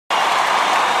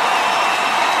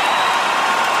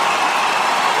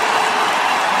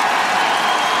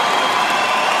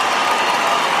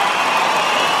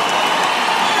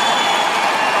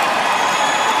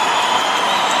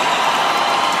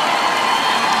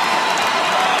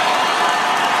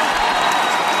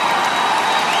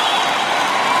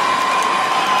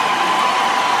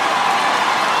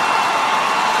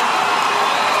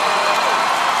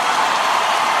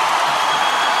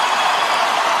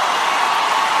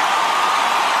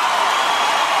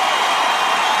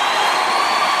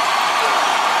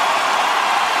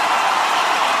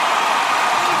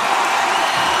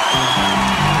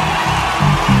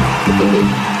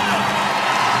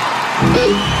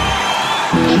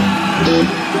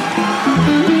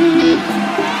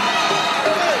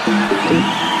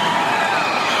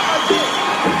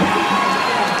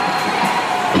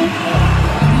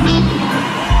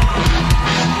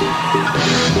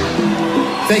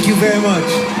Thank you very much.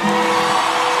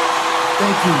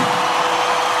 Thank you.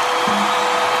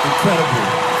 Incredible.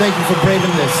 Thank you for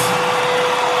braving this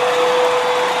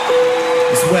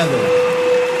weather.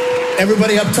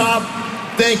 Everybody up top,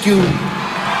 thank you.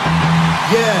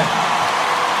 Yeah.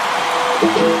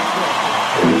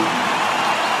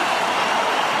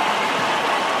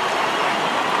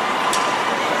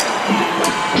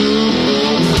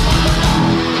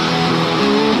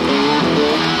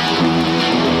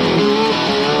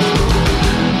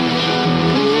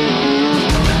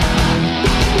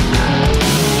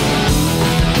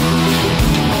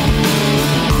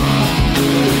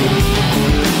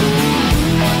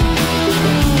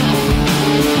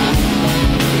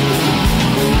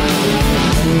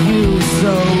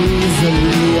 So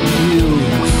easily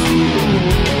abused,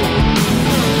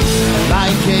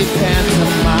 like a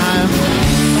pantomime,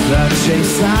 such a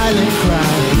silent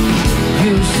crime.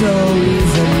 You so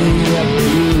easily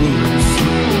abused.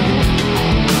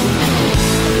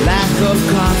 Lack of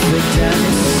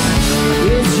confidence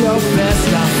is your best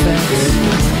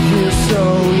offense. You're so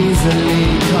easily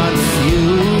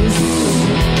confused.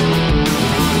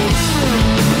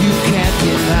 You can't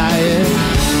deny it,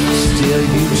 still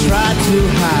you try to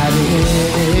hide it.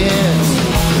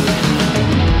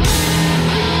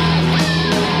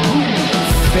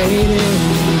 Faded,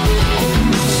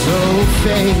 so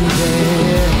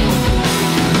faded,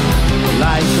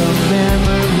 like a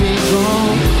memory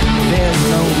gone. There's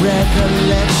no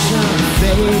recollection.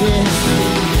 Faded,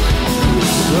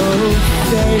 so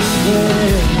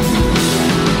faded,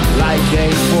 like a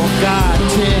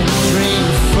forgotten dream,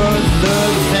 further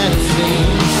than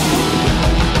dreams.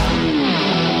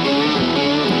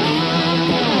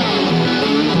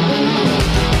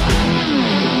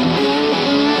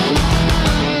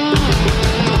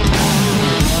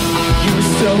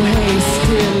 So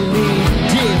hastily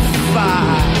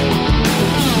defied.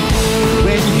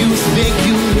 When you think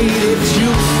you need it, you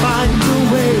find a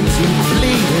way to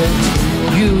bleed it.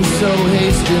 You so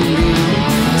hastily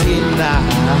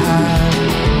denied.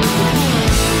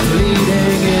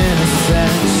 Bleeding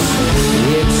innocence,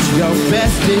 it's your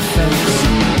best defense.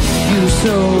 You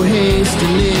so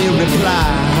hastily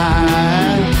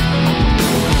replied.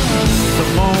 The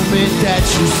moment that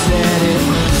you said it,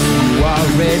 you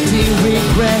already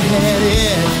regret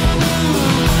it.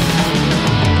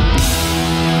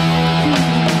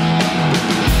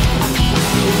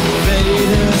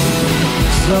 Faded,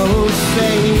 so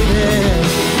faded,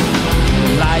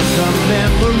 like a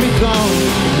memory gone.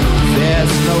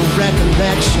 There's no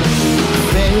recollection.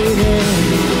 Faded,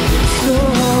 so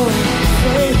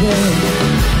faded,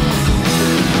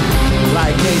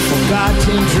 like a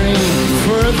forgotten dream,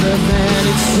 further than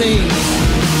it seems.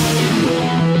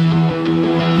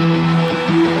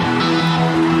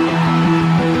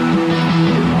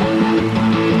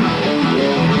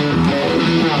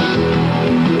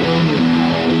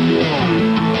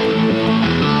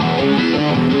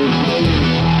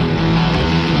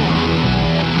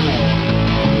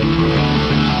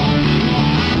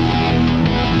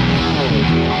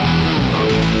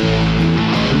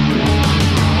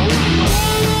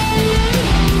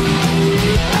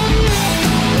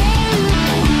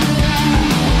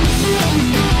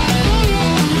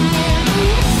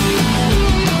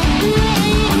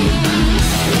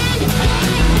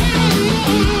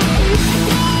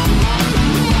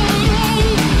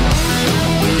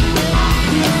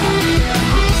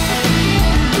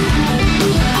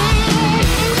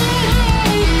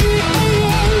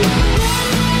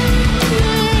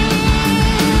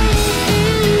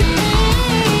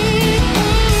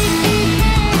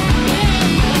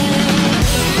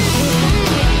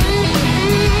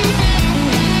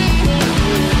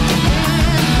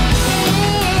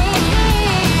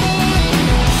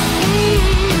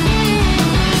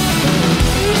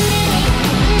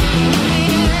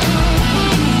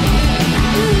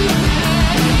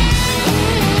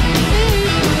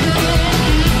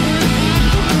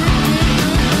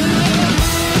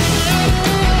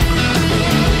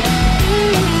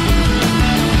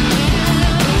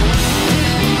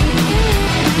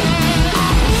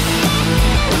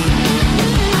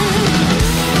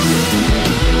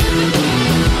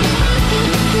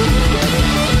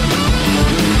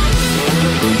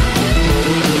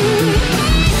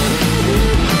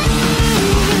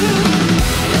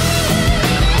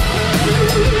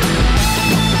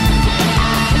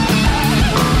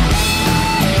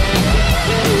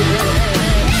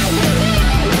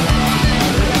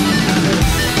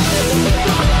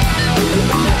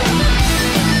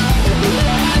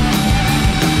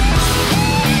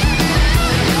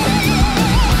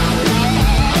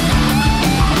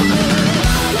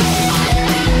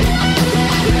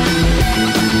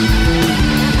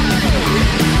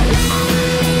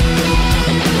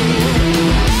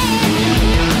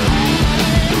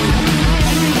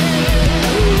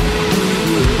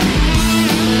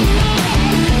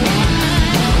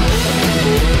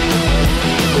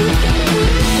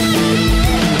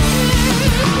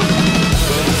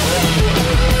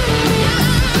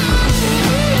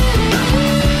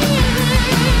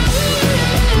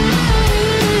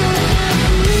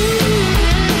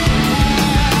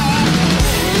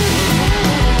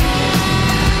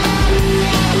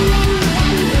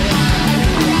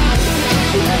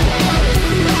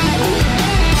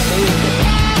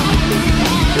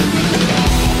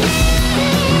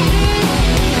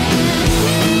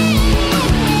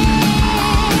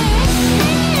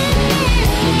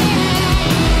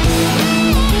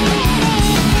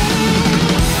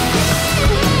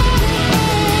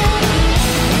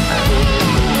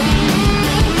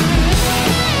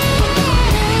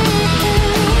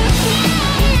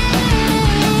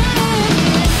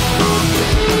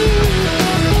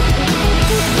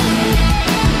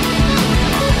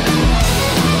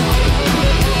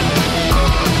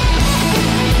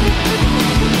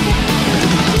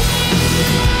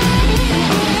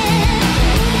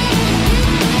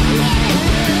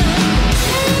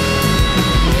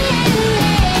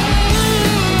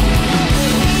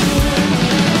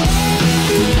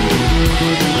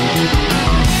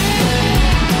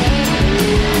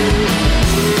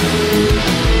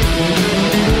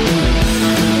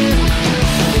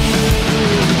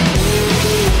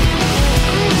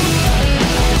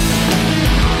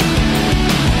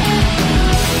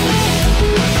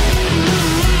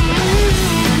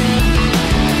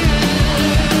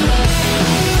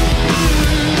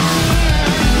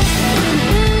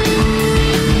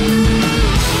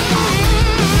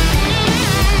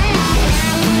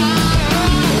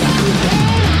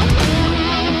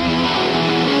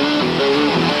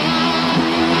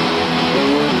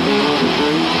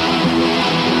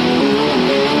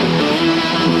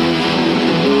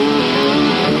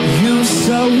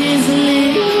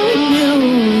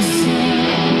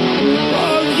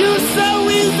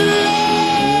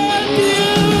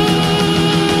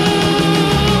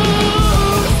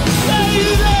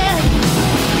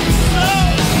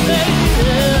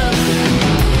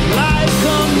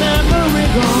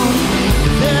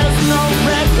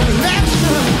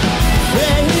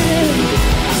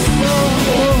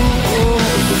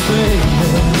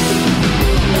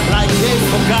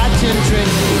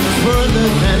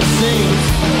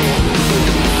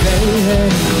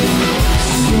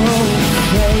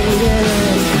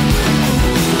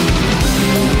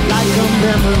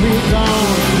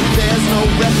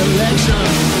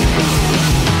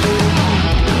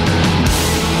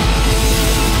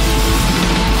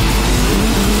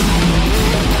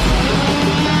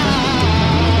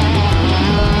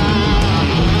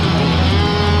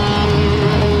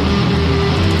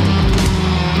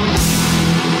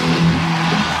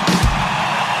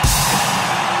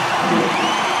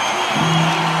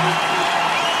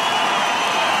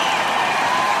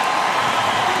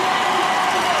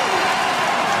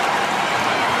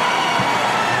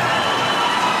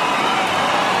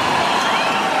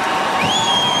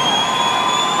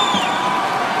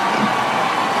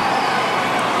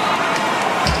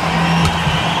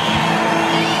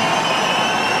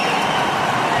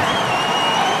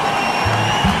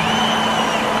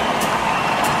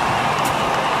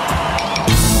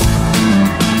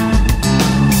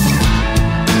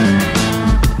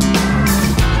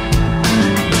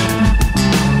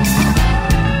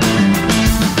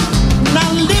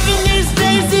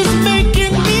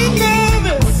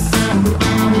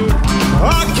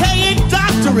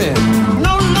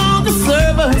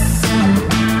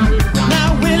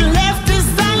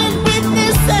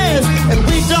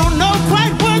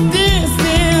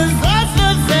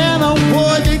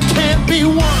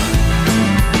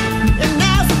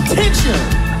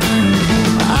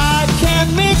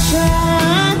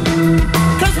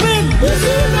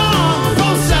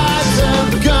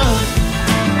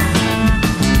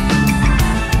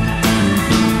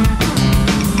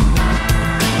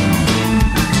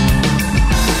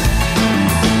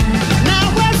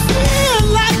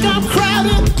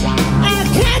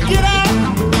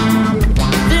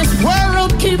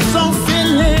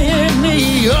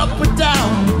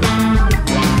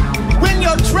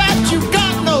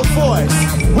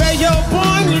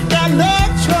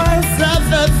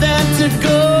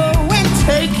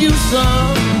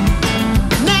 some.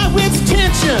 Now it's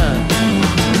tension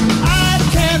I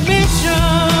can't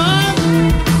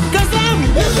mention, 'cause I'm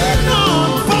living on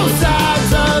both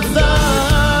sides of the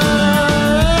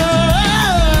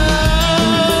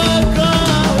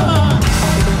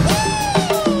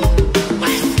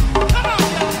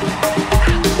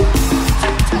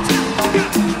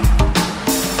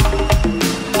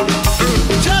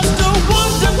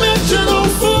one-dimensional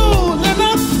fool in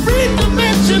a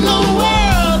three-dimensional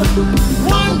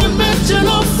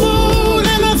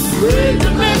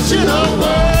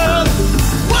world.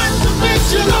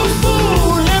 One-dimensional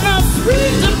fool in a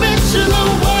three-dimensional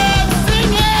world.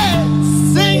 Sing it,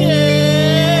 sing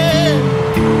it.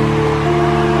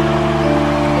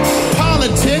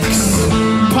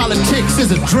 Politics is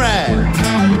a drag.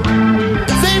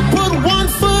 They put one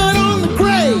foot on the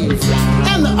grave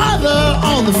and the other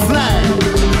on the flag.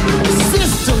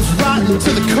 Systems rotten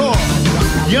to the core.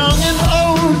 Young and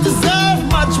old deserve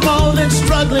much more than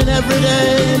struggling every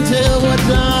day until we're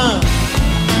done.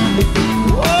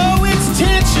 Oh, it's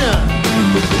tension,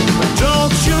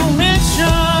 don't you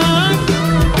mention,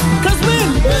 'cause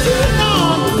we're living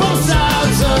on both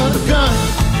sides of the gun.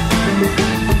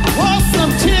 Oh,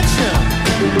 some tension,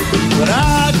 but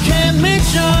I can't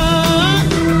mention,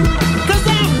 'cause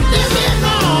I'm living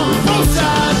on both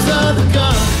sides of the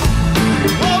gun.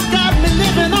 Oh, got me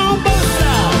living on both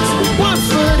sides. One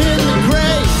foot in the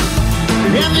grave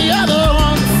and the other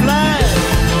on the flag.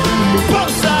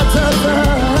 Both sides of the gun.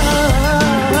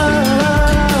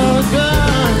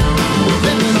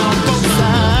 Living on both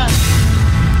sides.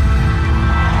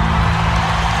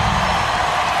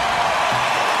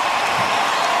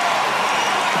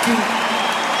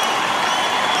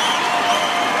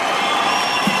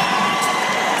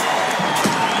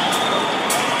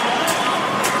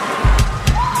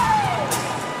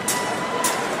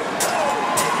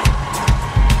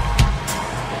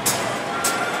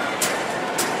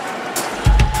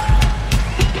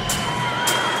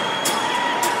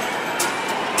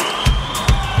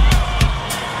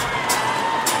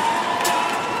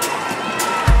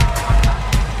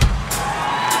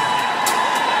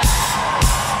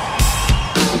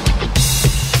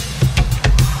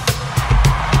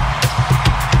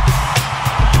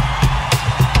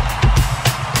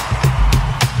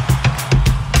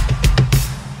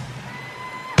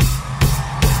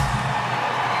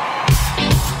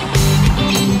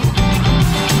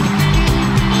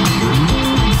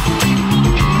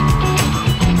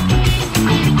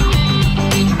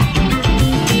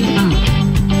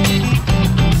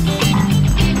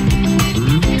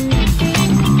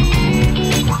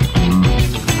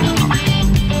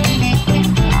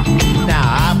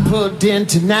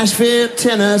 Into Nashville,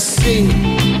 Tennessee,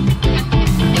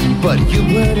 but you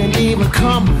wouldn't even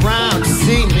come around to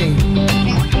see me.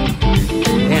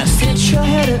 And since you're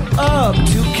headed up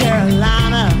to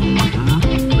Carolina,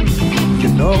 you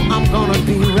know I'm gonna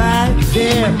be right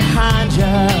there behind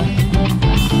you.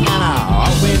 And I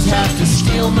always have to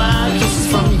steal my kisses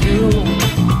from you.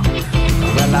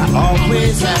 Well, I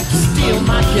always have to steal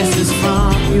my kisses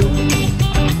from you.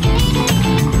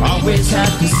 Always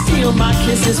have to steal my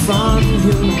kisses from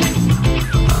you.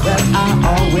 That I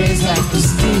always have to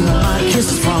steal my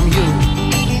kisses from you.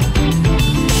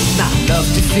 I love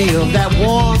to feel that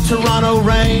warm Toronto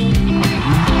rain.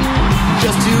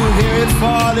 Just to hear it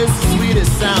fall is the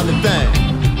sweetest sounding thing.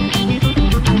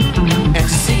 And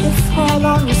to see it fall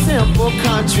on your simple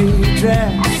country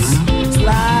dress, it's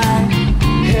like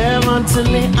heaven to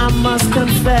me, I must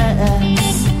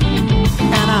confess.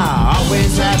 And I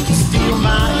always have to steal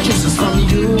my kisses from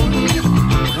you.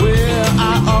 Well,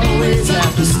 I always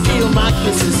have to steal my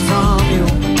kisses from you.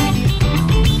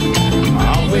 I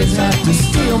always have to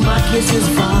steal my kisses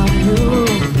from you.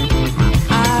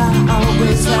 I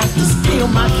always have to steal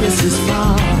my kisses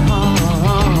from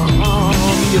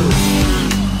you.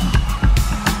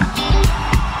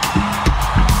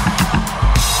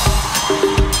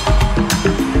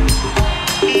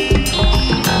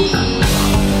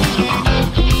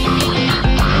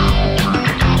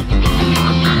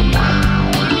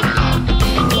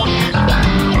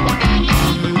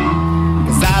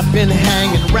 Been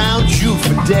hanging around you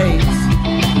for days,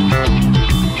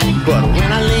 but when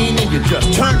I lean in, you just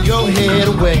turn your head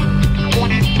away.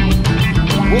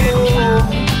 Whoa,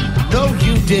 no,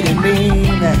 you didn't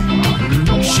mean that.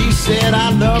 She said I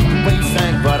love the way you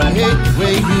think, but I hate the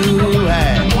way you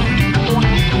act.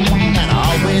 And I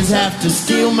always have to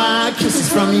steal my kisses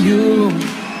from you.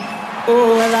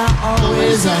 Oh, well, I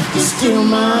always have to steal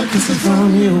my kisses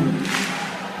from you.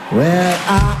 Well,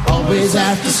 I always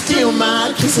have to steal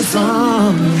my kisses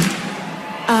from you.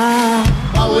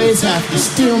 I always have to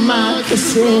steal my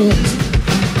kisses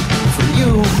from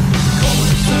you.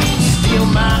 Steal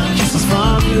my kisses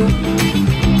from you.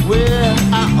 Well,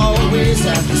 I always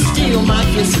have to steal my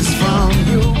kisses from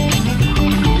you.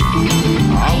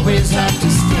 Always have to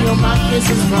steal my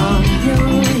kisses from you,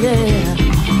 yeah.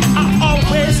 I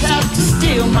always have to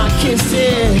steal my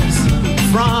kisses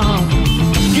from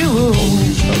you.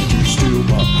 Always have to steal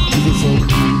my kisses from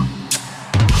you.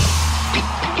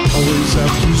 Always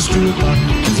have to steal my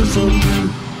kisses from you.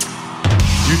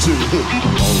 You too.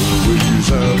 Always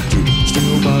have to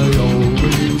steal my,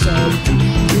 always have to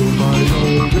steal my,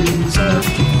 always have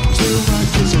to steal my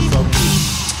kisses from you.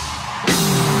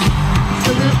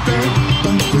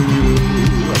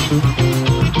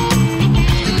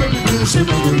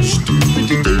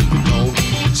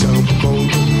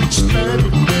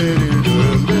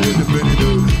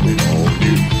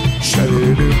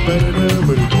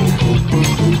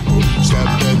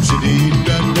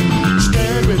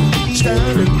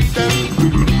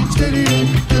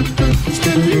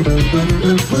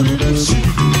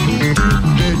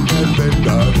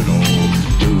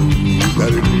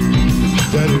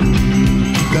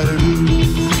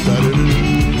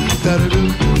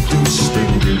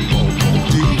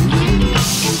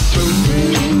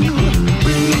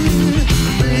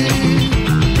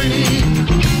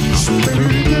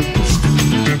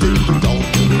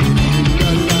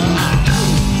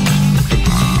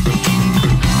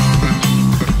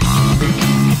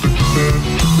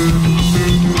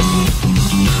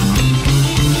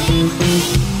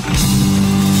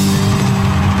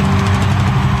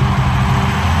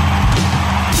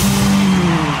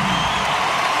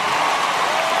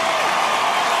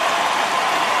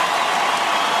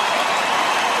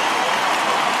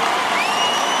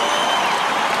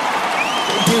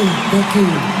 Thank you.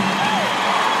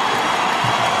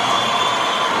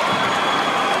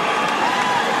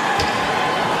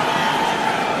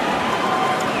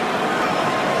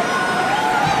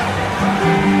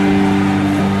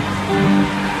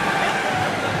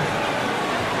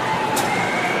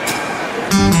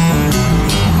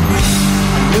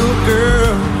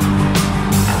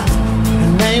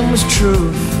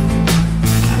 Truth.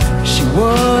 She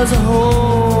was a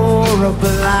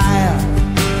horrible liar.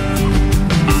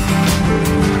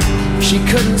 She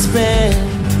couldn't spend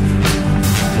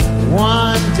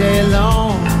one day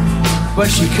alone, but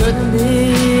she couldn't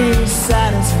be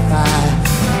satisfied.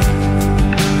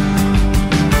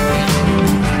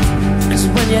 'Cause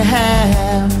when you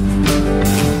have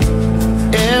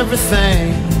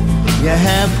everything, you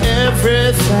have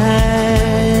everything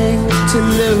to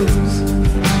lose.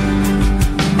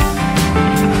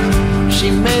 She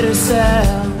made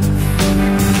herself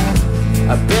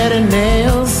a bed of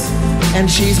nails, and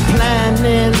she's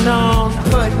planning on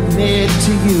putting it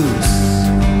to use.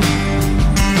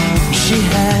 She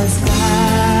has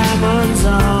diamonds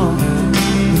on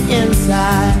the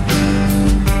inside,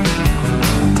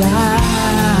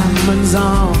 diamonds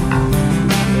on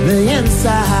the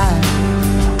inside,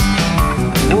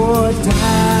 oh,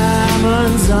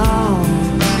 diamonds on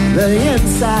the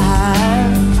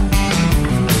inside.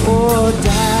 Oh,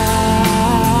 diamond.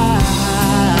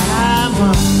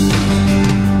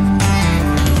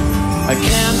 A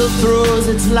candle throws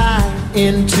its light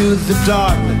into the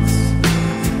darkness.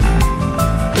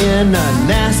 In a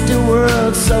nasty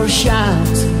world, so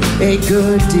shines a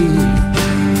good deed.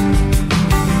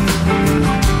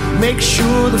 Make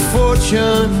sure the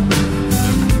fortune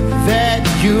that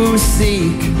you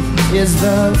seek is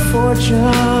the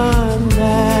fortune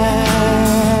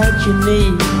that you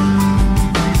need.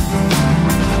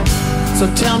 So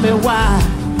tell me why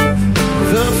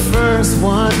the first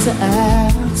one to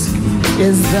ask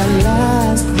is the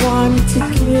last one to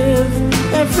give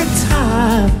every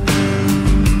time.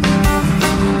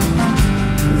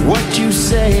 What you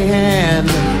say and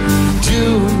do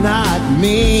not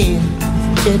mean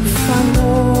it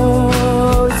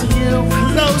follows you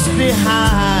close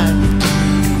behind.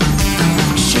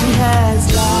 She has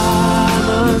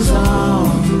diamonds on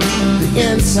the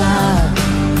inside.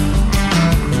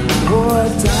 Oh,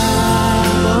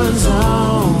 diamonds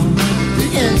on the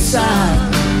inside.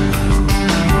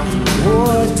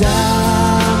 Oh,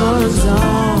 diamonds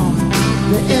on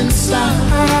the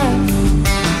inside.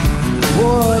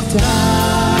 Oh, diamonds.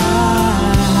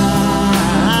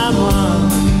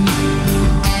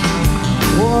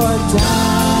 Oh,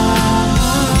 diamonds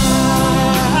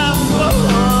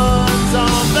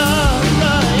on the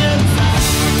inside.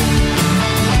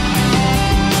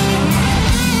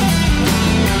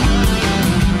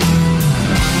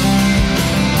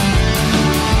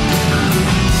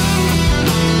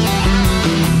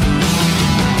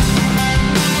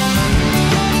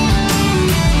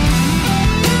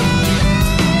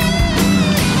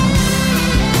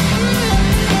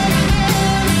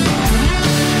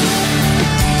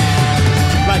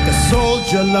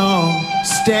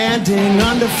 standing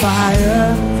under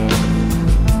fire.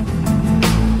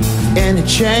 Any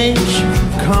change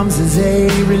comes as a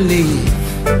relief.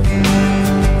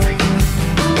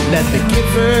 Let the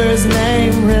giver's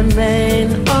name remain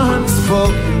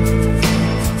unspoken.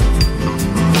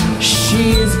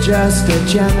 She is just a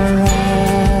generous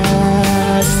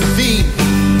thief.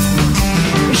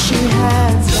 She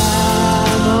has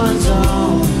diamonds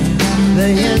on the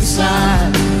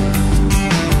inside.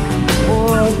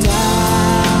 Oh,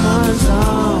 diamonds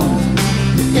on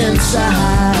the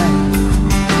inside.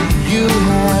 You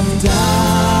have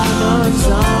diamonds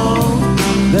on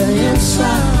the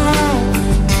inside.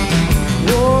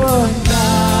 Oh,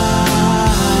 diamonds.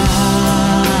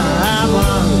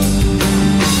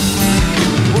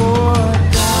 Oh,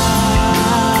 diamonds.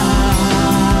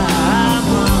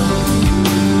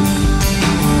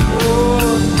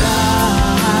 Oh, diamonds.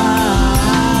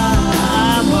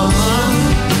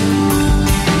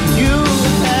 You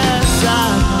have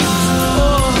diamonds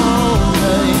on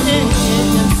the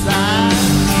inside.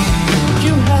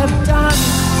 You have diamonds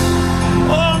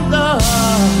on the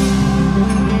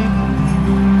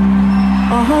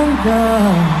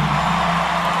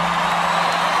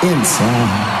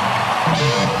inside.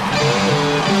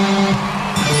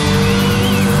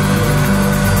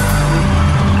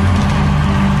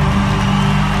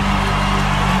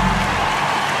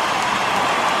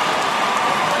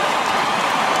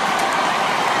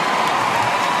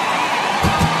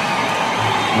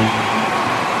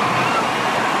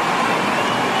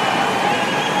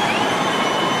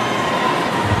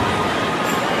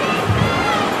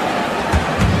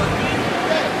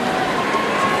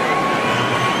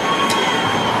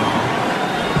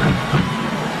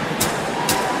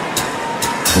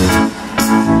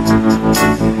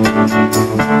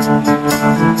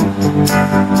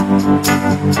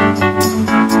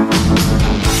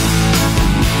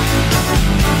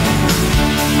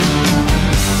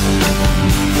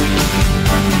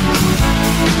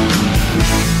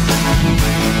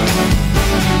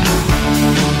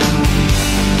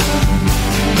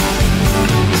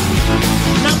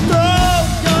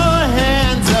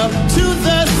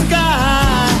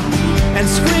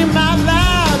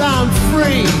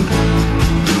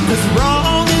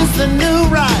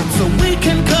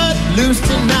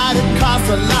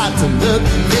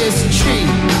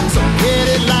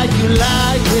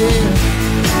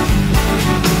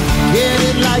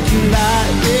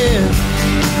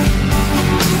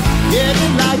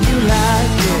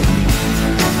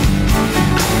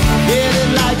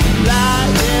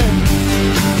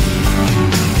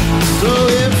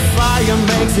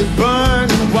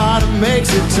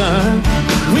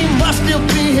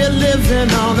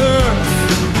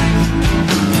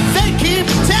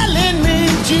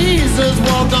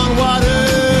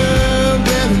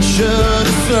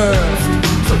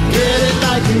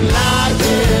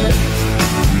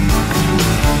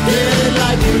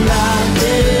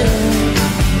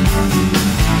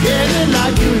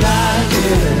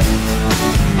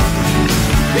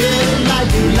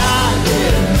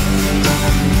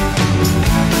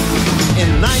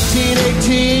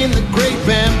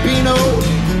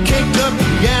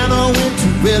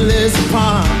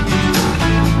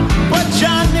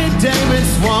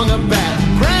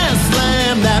 Grand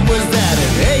slam, that was that.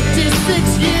 An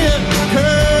 86-year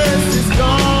curse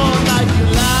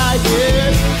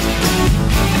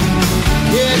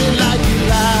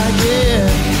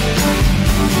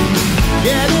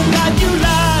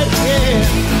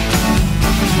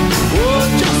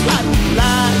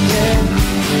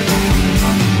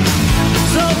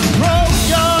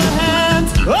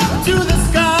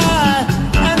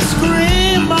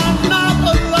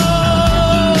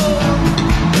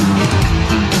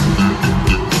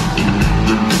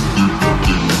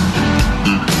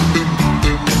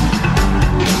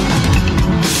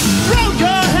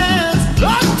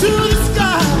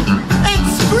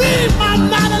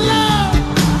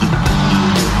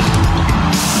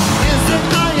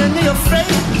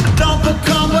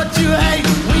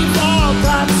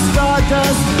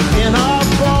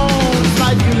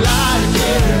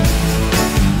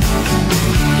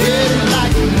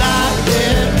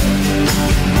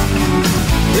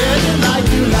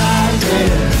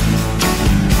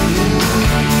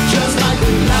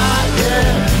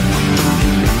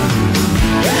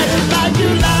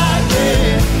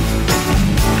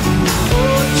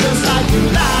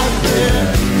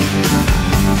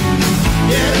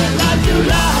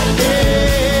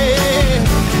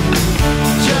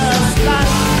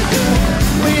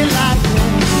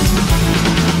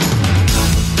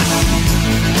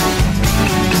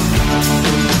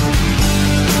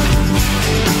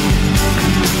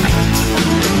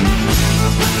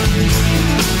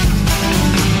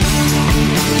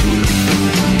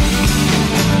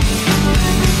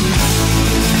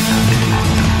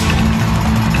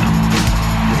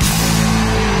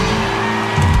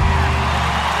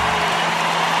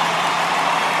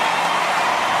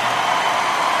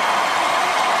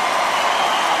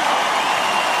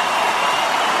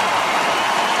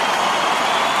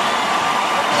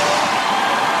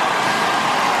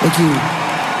Thank you.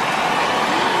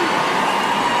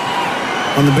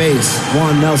 On the bass,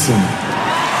 Juan Nelson.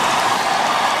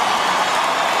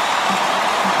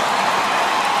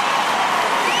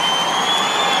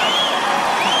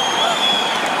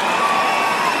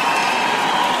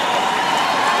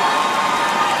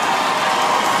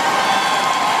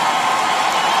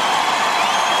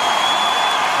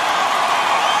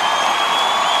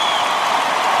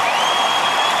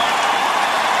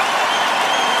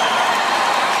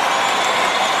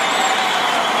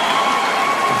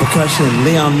 Percussion,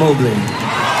 Leon Mobley.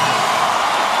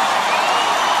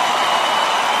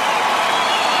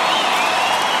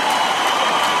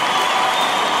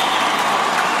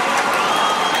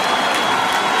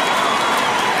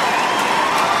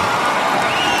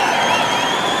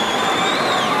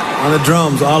 On the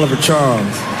drums, Oliver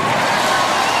Charles.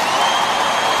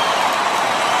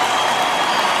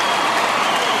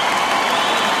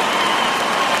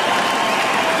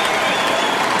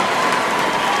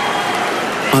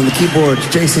 On the keyboards,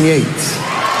 Jason Yates.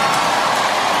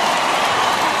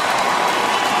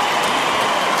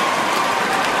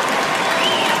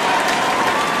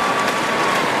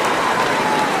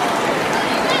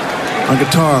 On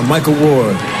guitar, Michael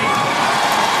Ward.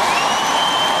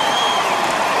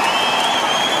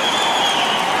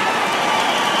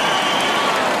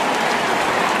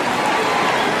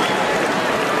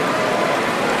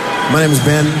 My name is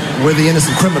Ben. We're the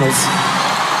Innocent Criminals.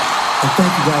 And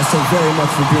thank you guys so very much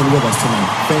for being with us tonight.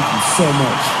 Thank you so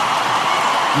much.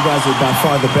 You guys are by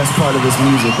far the best part of this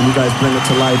music, and you guys bring it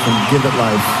to life and give it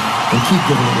life and keep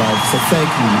giving it life. So thank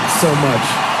you so much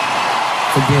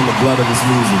for being the blood of this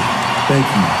music. Thank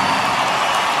you.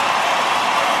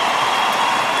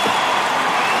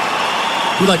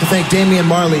 We'd like to thank Damian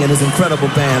Marley and his incredible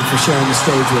band for sharing the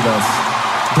stage with us.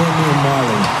 Damian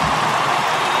Marley.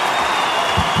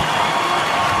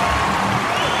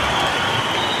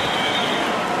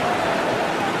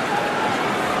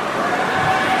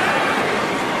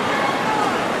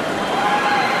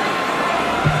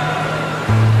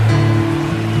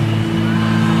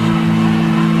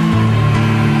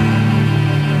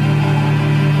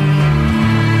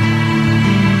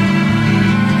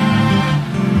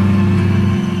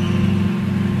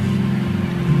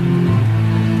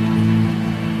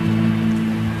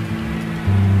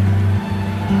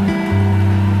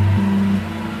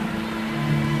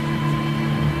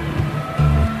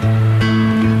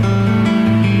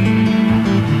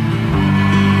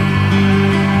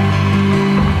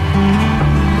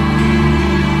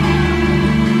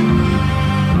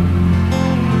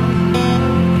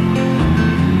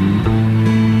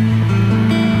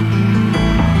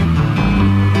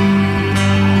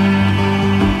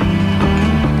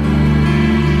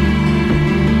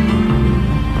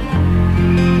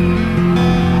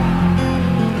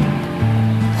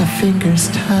 Fingers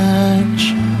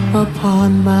touch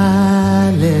upon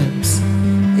my lips.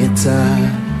 It's a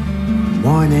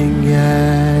morning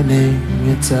yearning.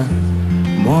 It's a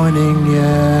morning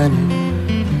yearning.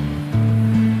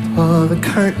 Pull the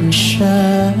curtain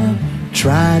shut.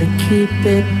 Try to keep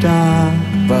it dark,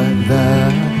 but the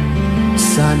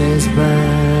sun is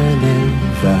burning.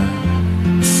 The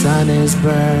sun is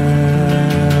burning.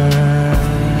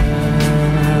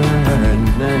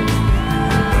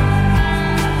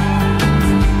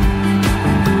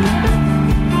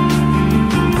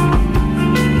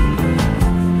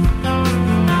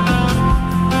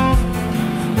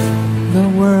 The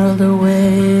world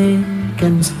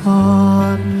awakens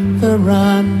on the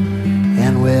run,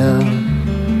 and we'll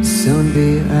soon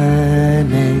be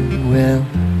earning, we'll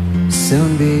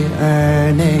soon be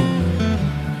earning,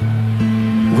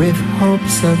 with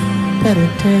hopes of better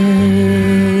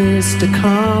days to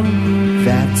come.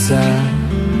 That's a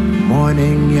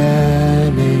morning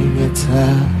yearning, it's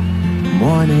a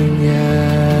morning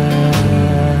yearning.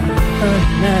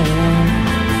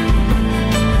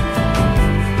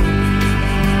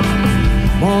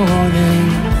 Morning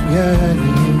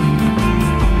yearning.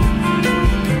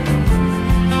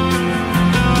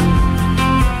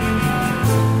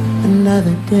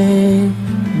 Another day,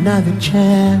 another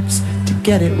chance to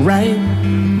get it right.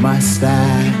 Must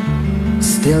I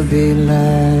still be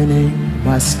learning?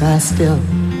 Must I still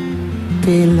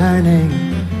be learning?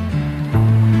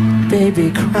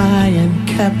 Baby crying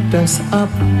kept us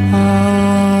up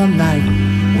all night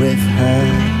with her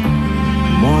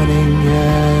morning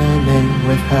yearning,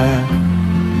 with her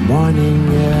morning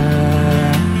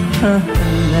yearning.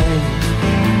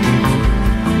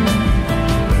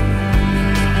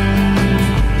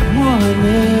 Morning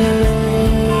yearning.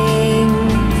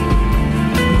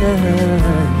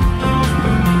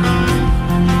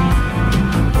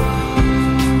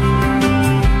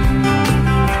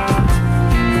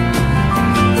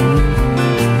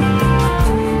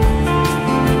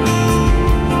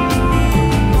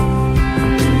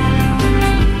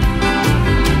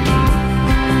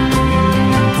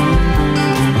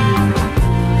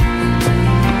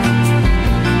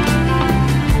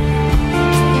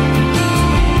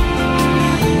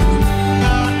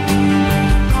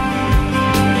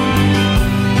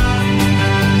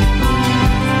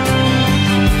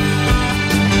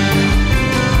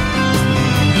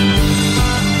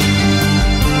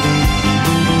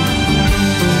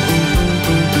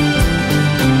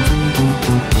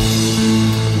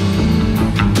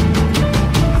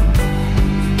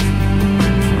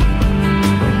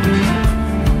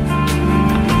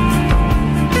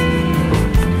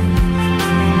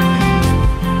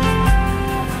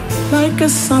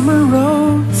 summer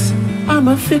roads. I'm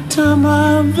a victim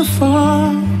of the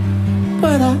fall,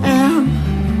 but I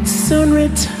am soon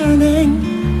returning.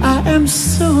 I am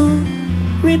soon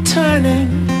returning.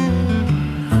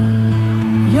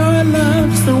 Your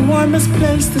love's the warmest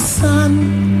place the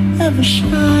sun ever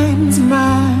shines.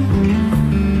 My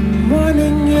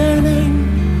morning yearning,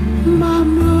 my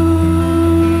moon.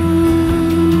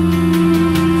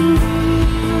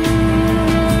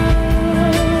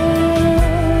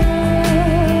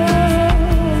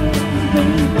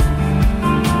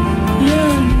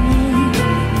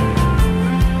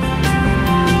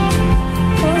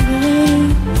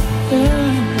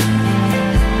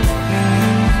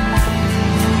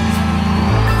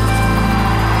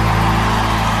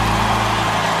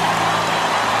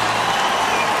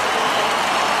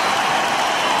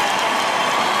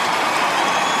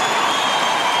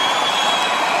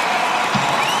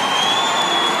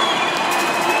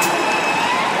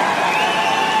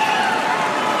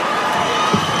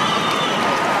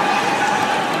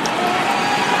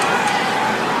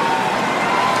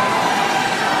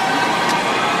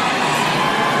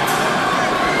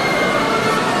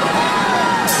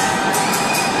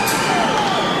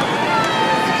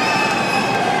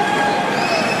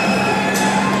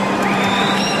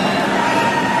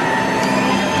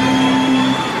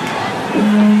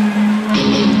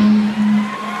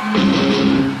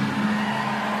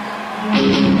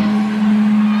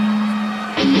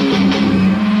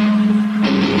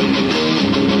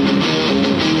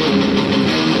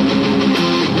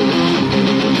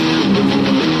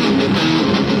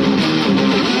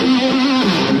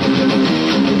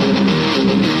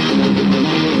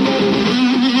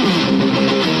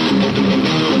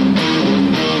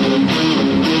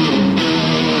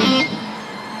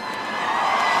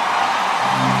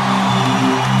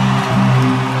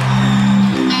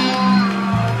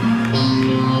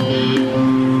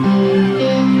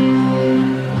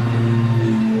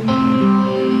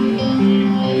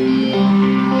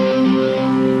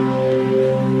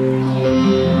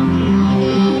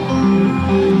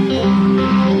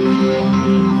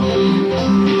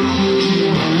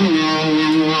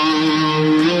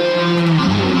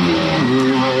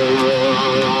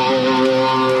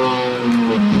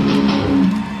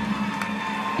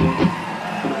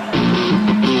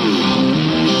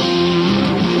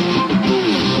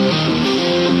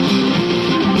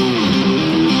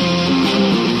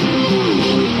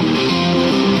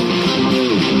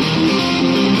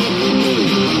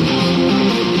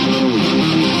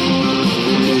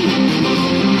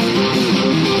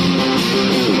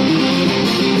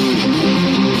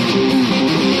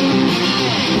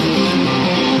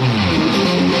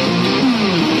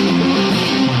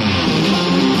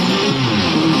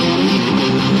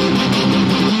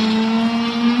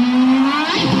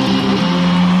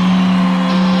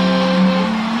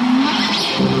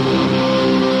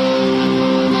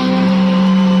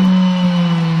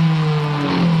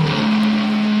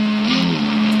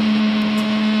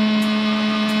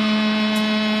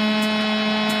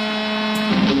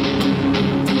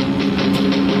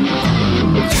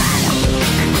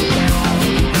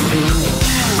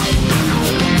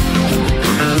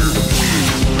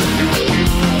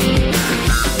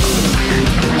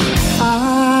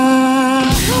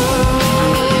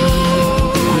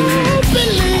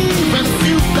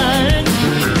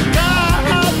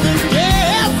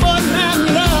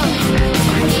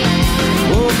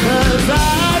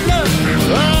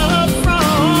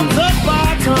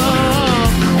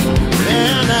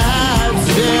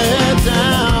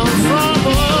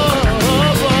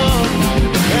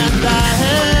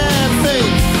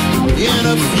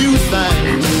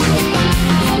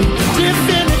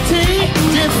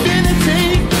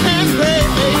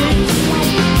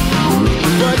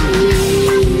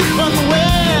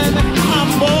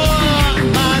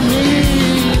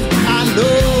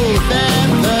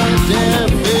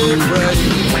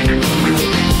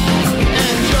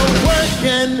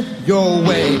 Your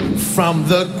way from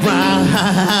the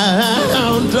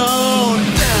ground on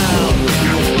down.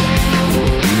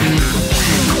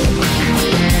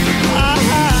 I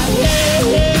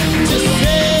hate to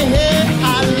say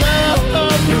I love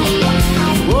you,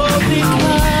 oh,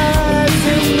 because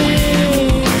it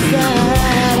means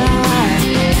that I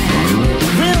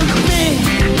will be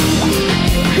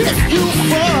with you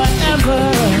forever.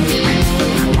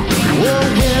 Oh,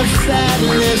 if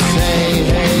sadly say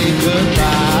hey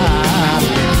goodbye.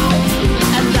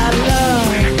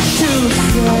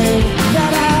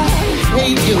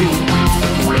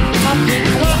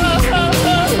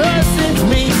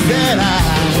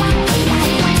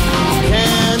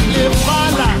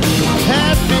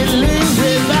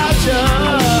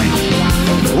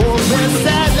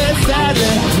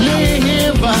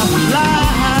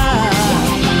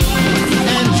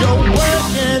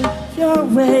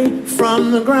 way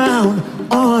from the ground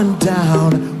on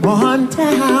down,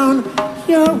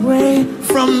 your way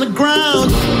from the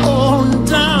ground on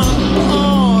down,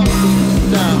 on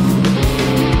down.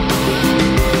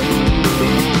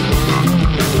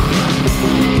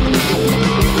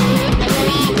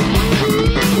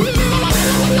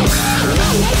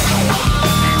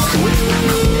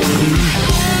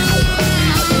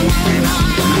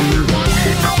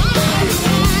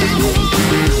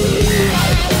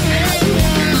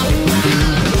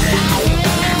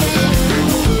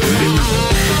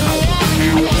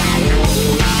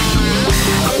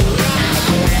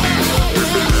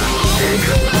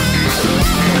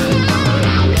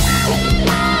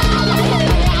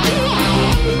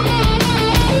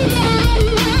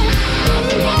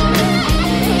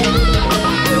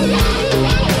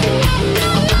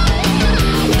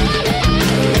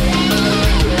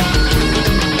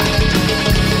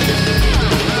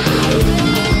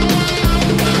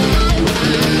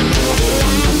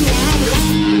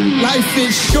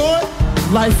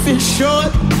 Life is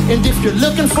short, and if you're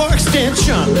looking for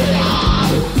extension,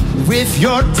 with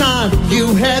your time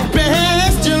you had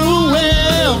best do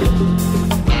well.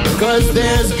 'Cause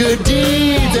there's good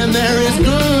deeds and there is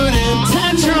good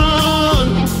intention.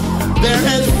 They're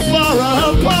as far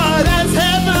apart as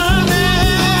heaven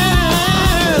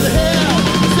and hell.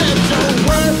 Set your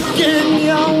work in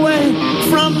your way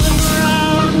from the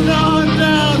ground on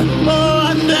down,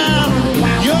 on down.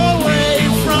 Your way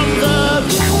from the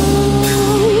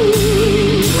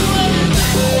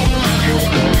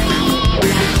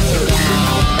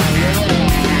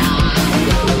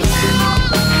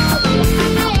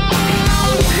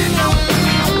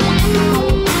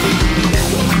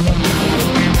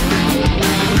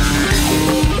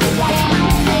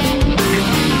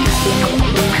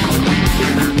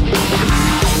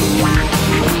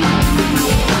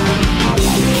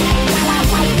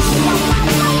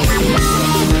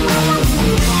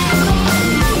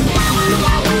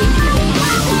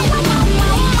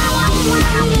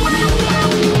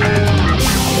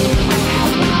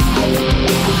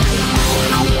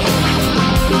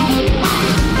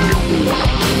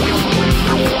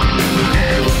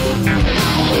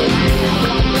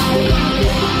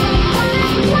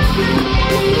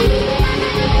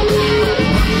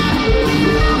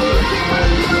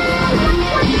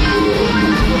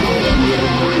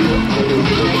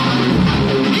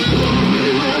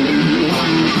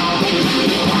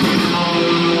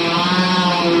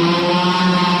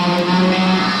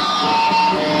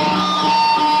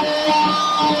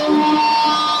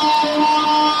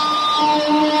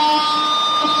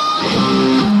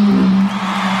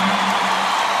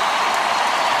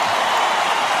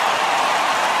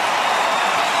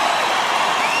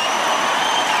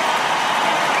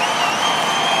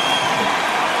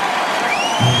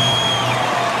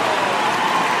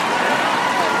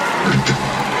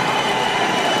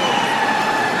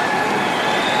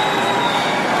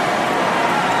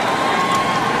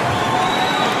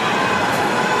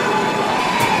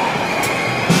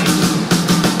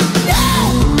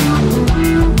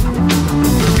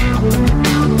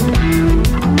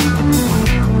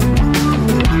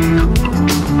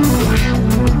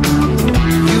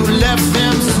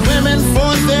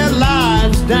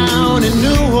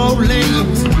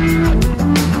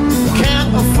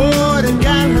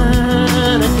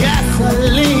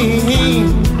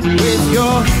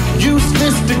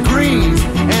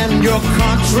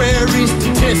contrary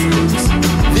statistics.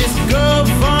 This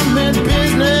government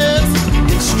business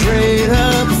is straight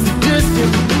up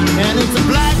sadistic, and it's a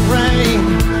black rain.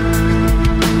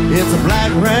 It's a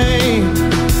black rain.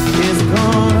 It's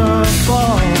gonna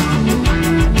fall.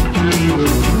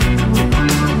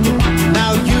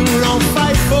 Now you don't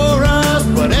fight for us,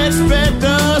 but expect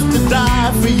us to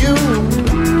die for you.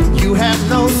 You have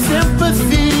no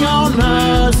sympathy on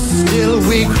us, still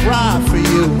we cry for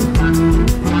you.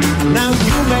 Now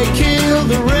you may kill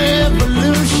the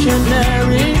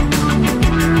revolutionary,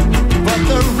 but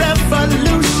the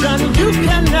revolution you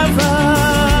can never,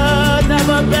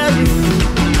 never bury.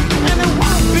 And it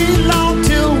won't be long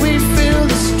till we fill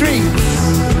the streets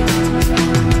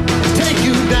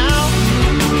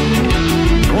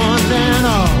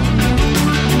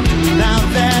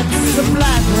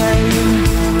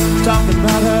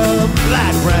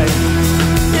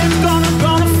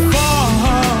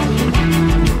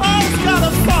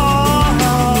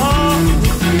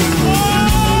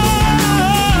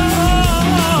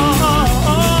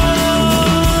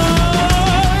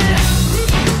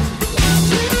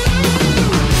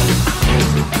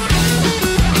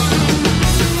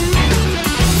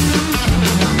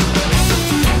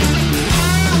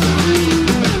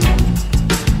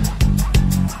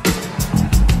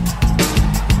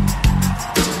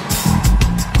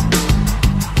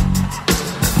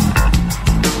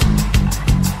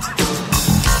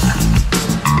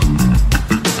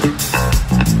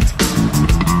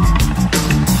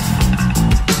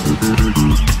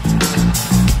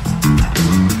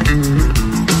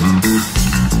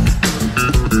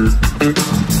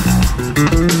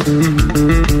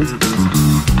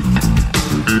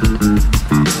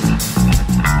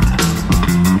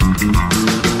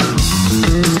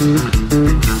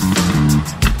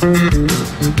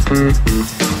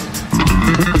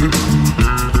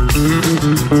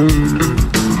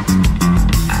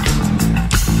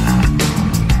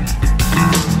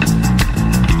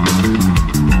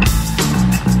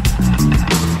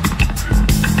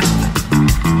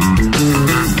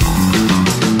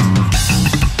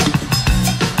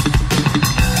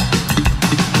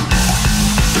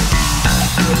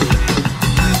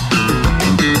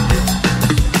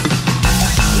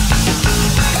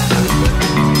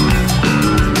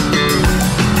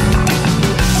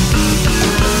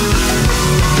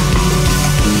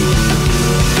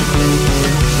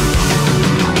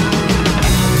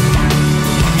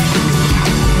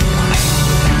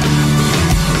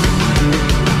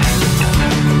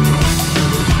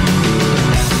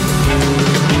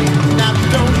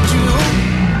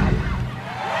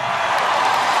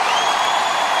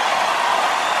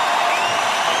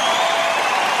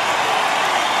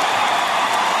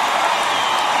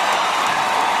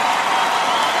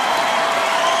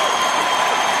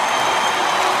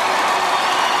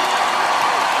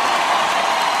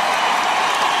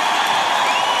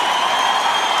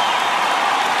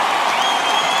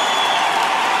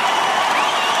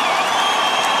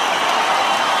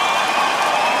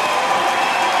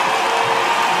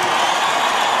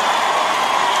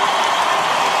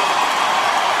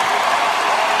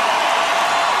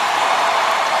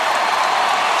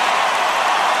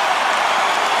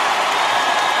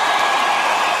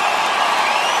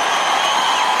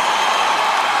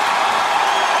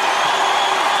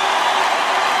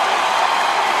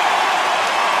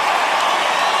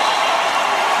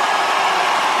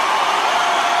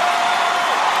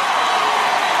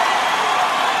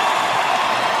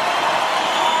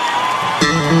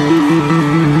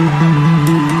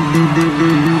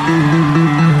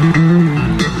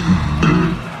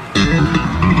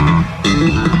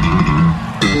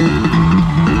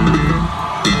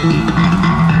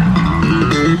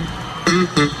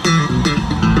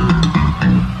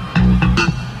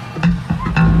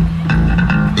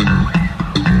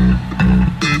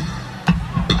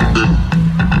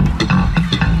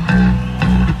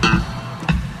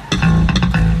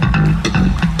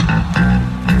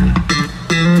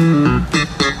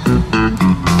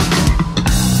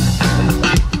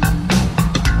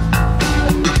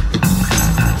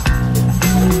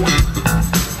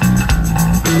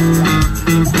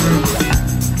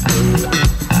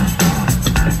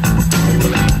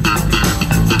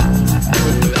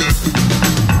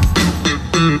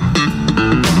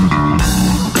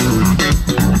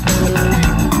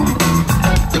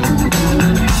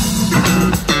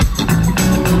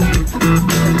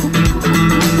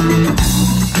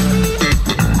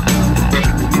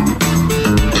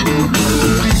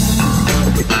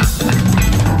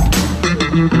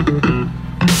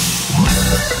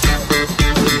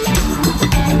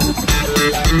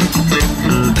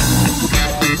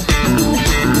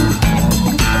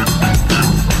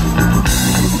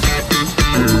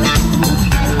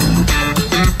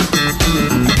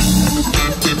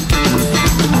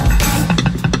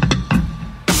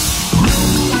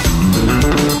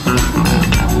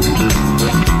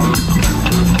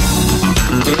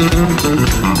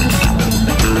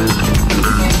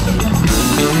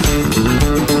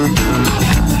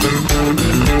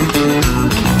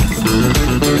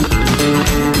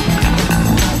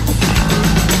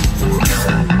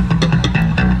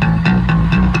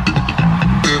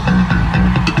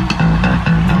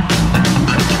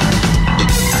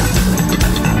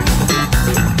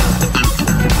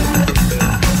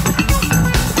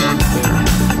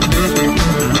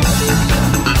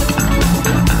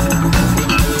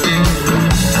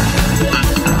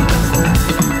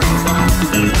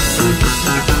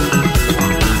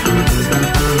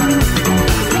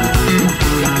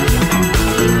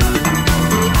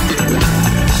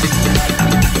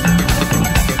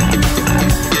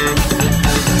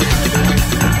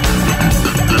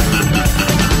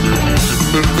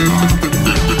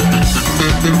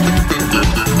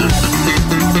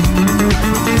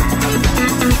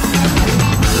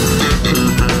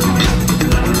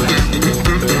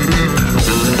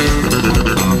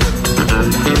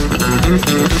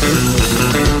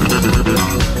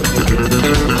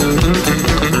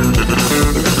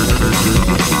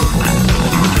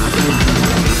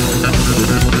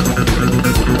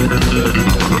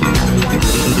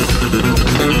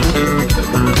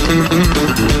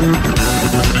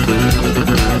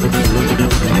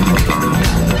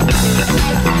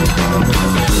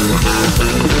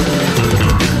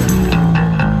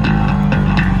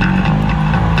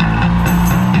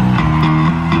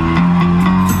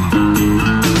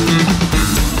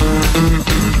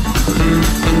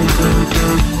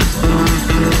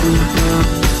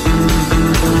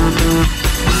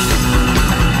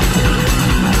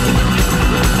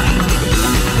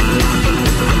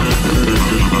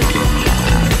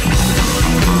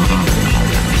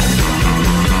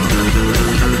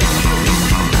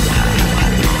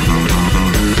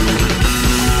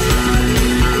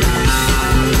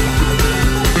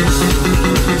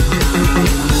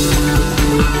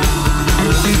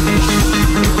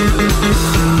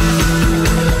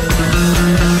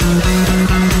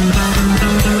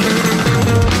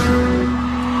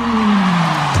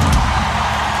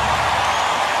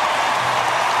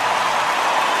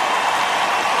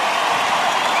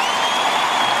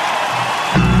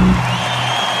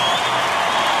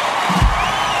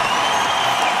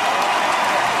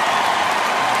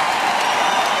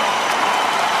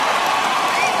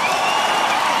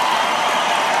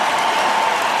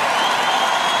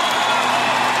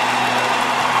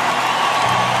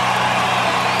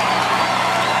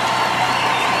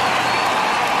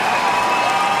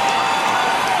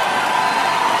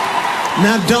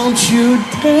Now don't you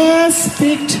dare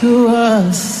speak to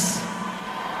us.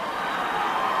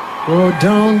 Oh,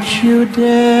 don't you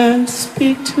dare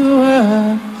speak to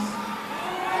us.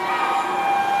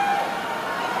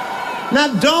 Now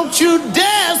don't you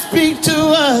dare speak to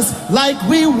us like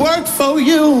we work for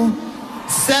you.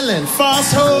 Selling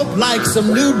false hope like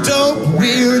some new dope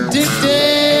we're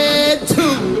addicted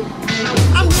to.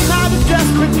 I'm not a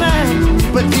desperate man,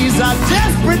 but these are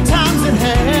desperate times at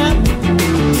hand.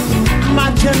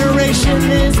 My generation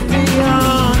is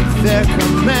beyond their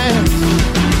command.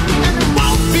 And it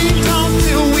won't be long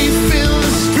till we fill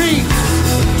the streets,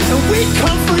 and we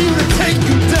come for you to take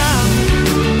you down.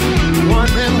 One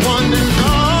and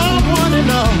all, one and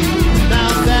all. Now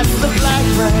that's the black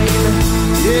rain.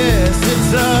 Yes,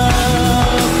 it's a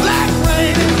black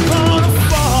rain is gonna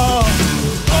fall.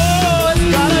 Oh, it's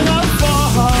gonna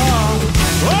fall.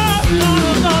 Oh,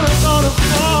 it's gonna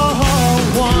fall.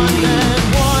 One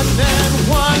and all.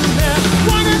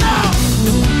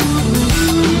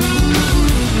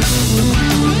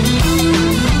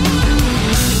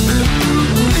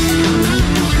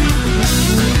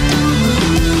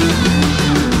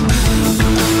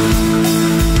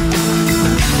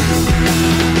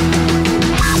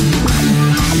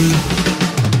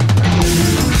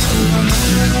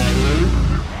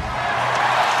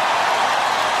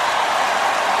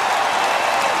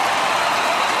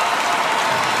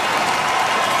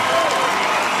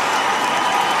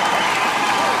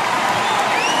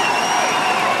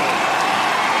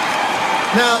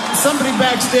 Now, somebody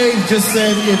backstage just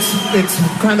said it's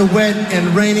kind of wet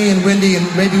and rainy and windy, and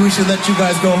maybe we should let you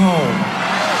guys go home.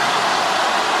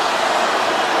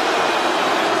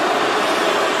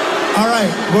 All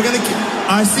right, we're gonna keep,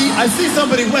 I see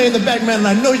somebody way in the back, man, and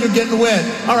I know you're getting wet.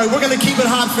 All right, we're gonna keep it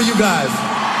hot for you guys.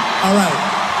 All right,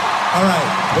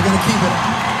 we're gonna keep it.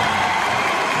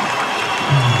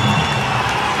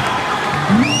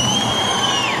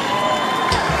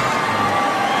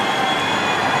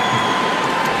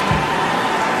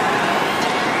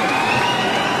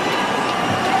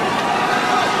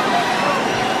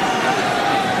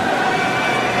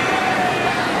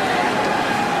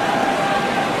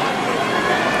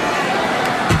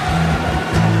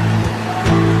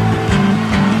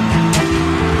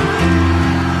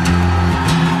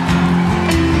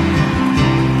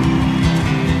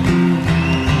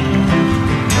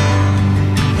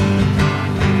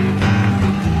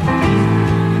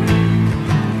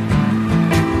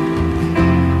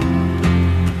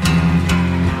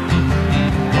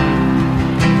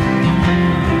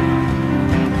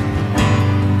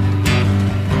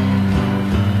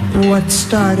 What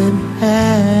started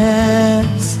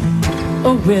as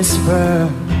a whisper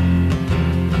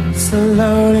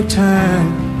slowly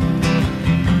turned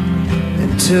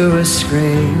into a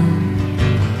scream,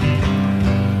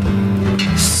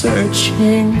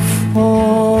 searching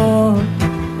for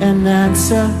an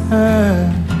answer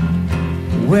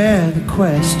where the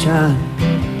question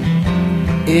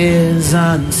is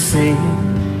unseen.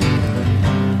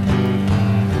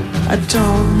 I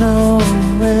don't know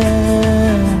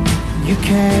where you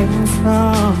came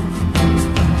from,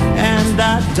 and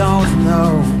I don't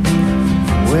know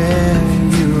where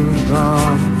you've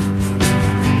gone.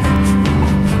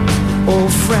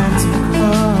 Old friends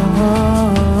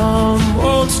come,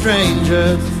 old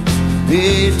strangers,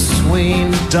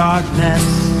 between darkness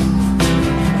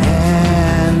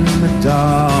and the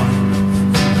dawn.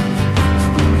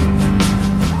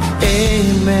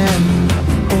 Amen,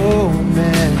 oh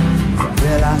man,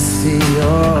 will I see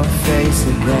your face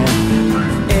again?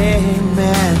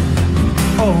 Amen,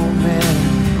 oh man,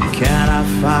 can I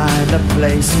find a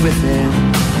place within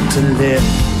to live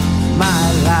my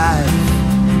life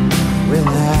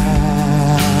without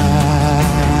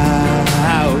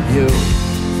you?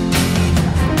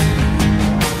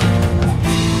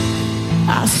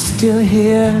 I still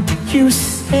hear you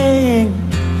sing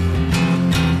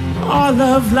all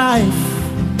of life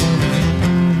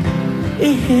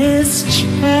is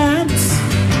chance,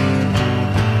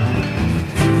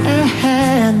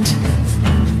 and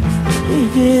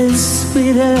it is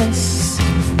sweetest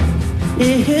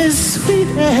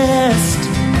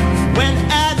when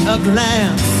at a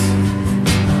glance.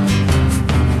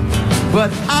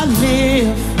 But I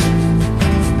live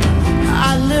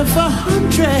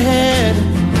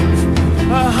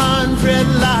 100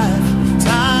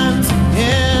 lifetimes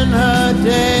in a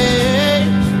day.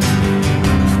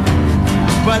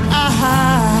 But I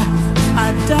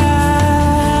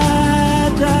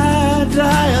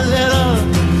die a little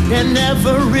in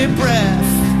every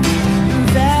breath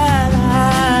that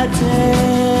I take.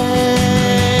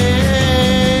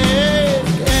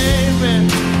 Amen.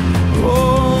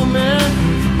 Oh man,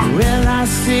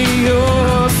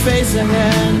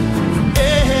 ahead.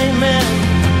 Amen.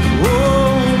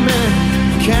 Oh man,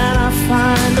 can I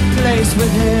find a place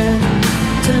within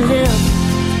to live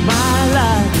my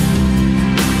life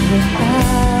without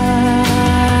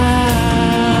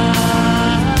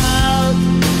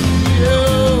you?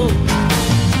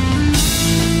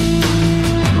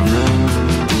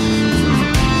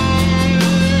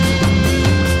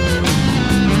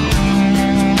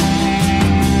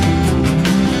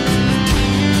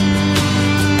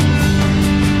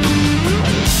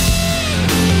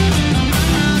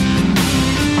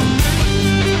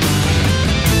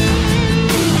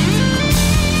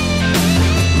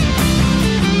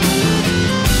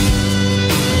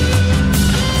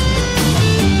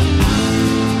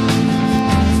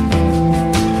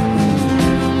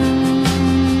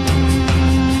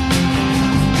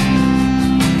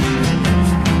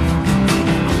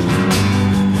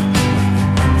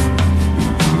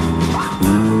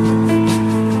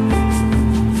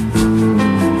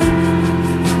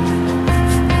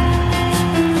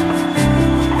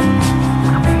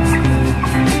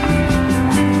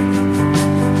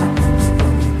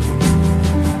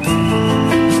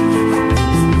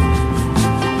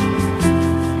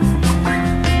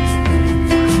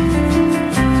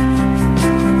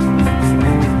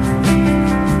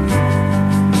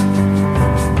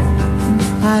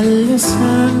 I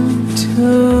listen to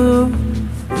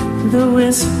the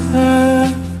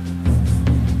whisper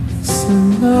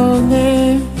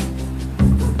slowly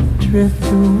drift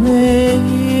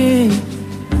away.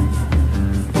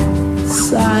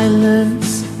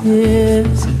 Silence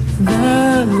is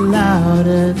the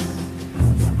loudest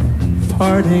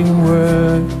parting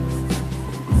word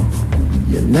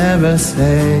you never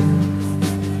say.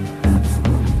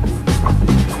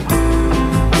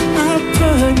 I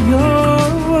put your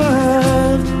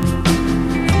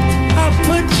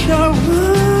your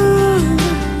word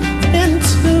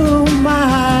into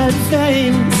my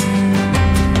veins,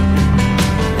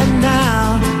 and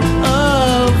now a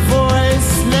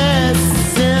voiceless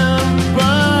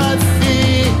sympathy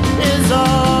is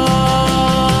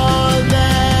all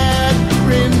that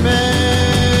remains.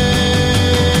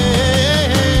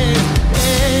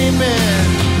 Amen.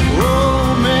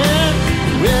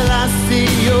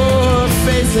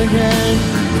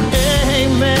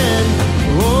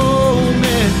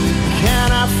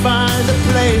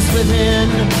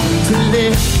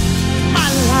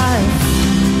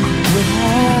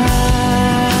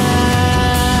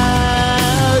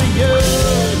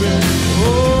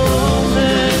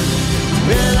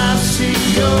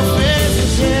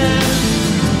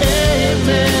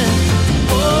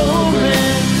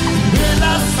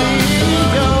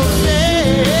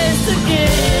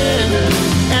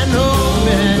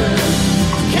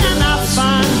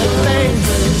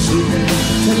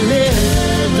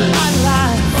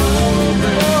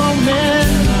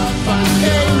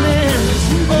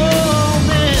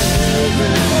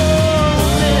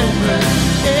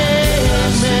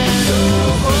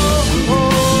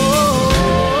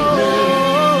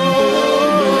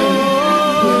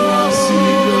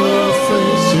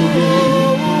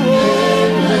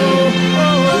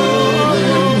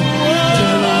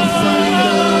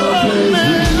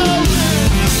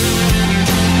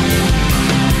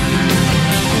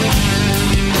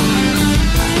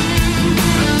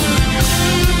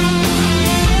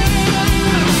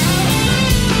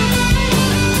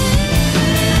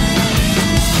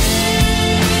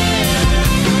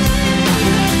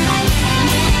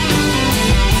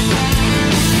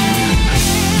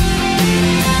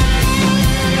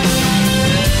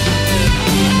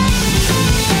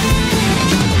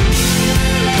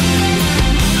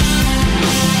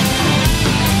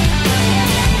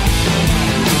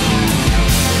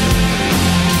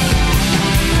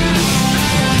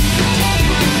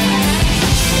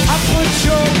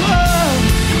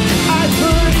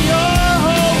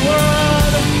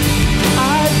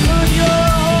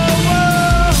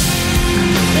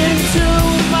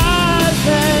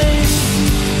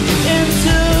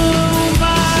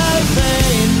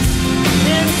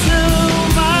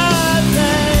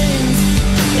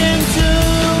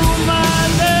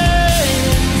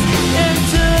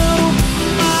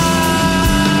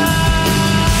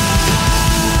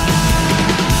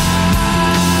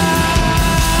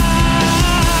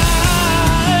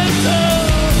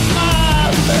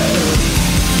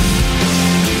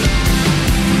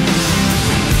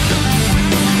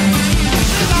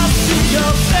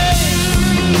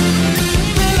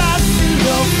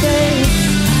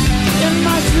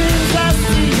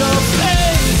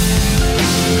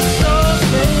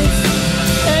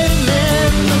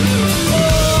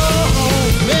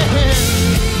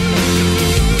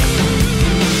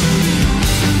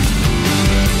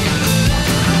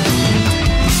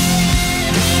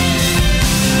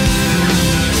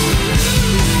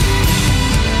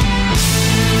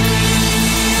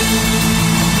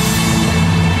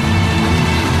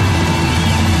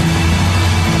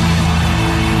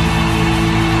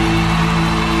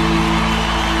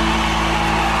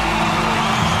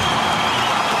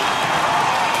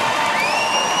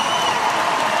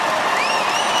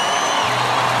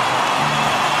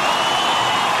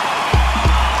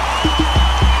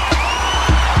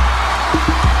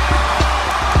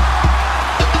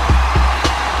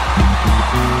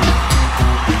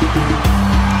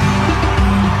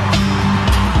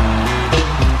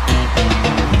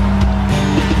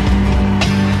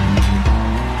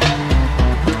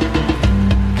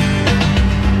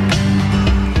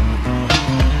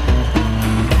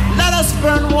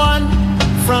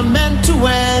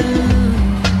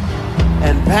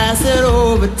 Pass it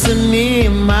over to me,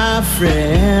 my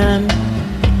friend.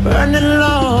 Burn it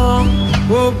long,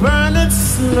 oh burn it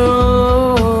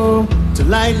slow, to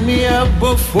light me up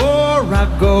before I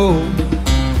go.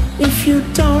 If you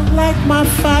don't like my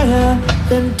fire,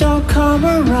 then don't come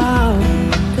around,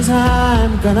 'cause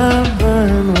I'm gonna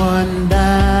burn one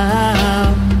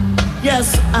down.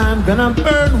 Yes, I'm gonna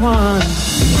burn one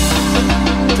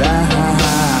down.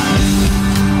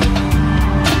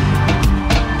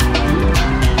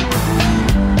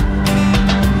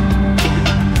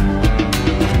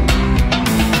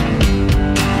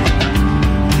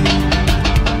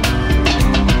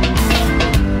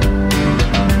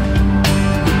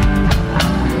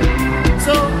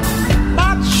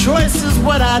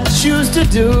 What I choose to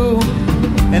do,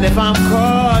 and if I'm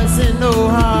causing no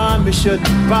harm, it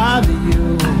shouldn't bother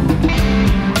you.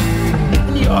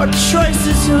 And your choice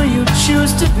is who you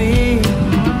choose to be,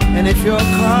 and if you're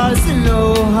causing no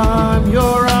harm,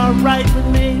 you're alright with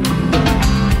me.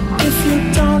 If you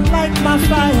don't like my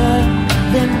fire,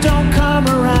 then don't come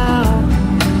around,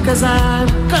 'cause I'm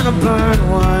gonna burn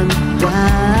one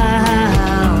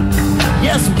down.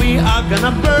 Yes, we are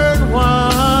gonna burn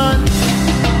one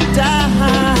down.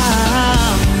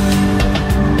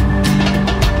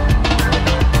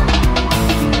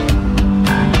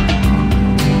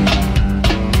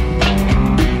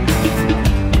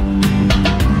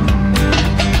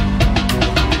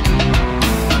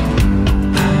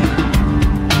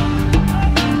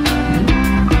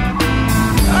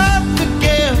 Of the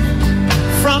gift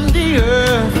from the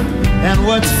earth, and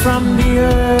what's from the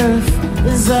earth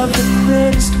is of the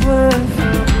greatest worth.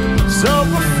 So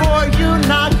before you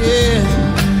knock it,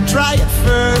 try it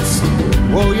first.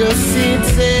 Oh, you'll see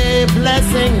it's a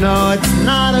blessing, no, it's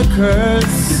not a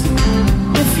curse.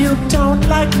 If you don't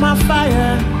like my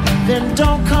fire, then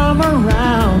don't come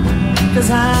around, 'cause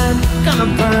I'm gonna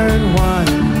burn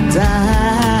one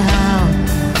down.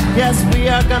 Yes, we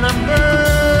are gonna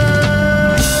burn.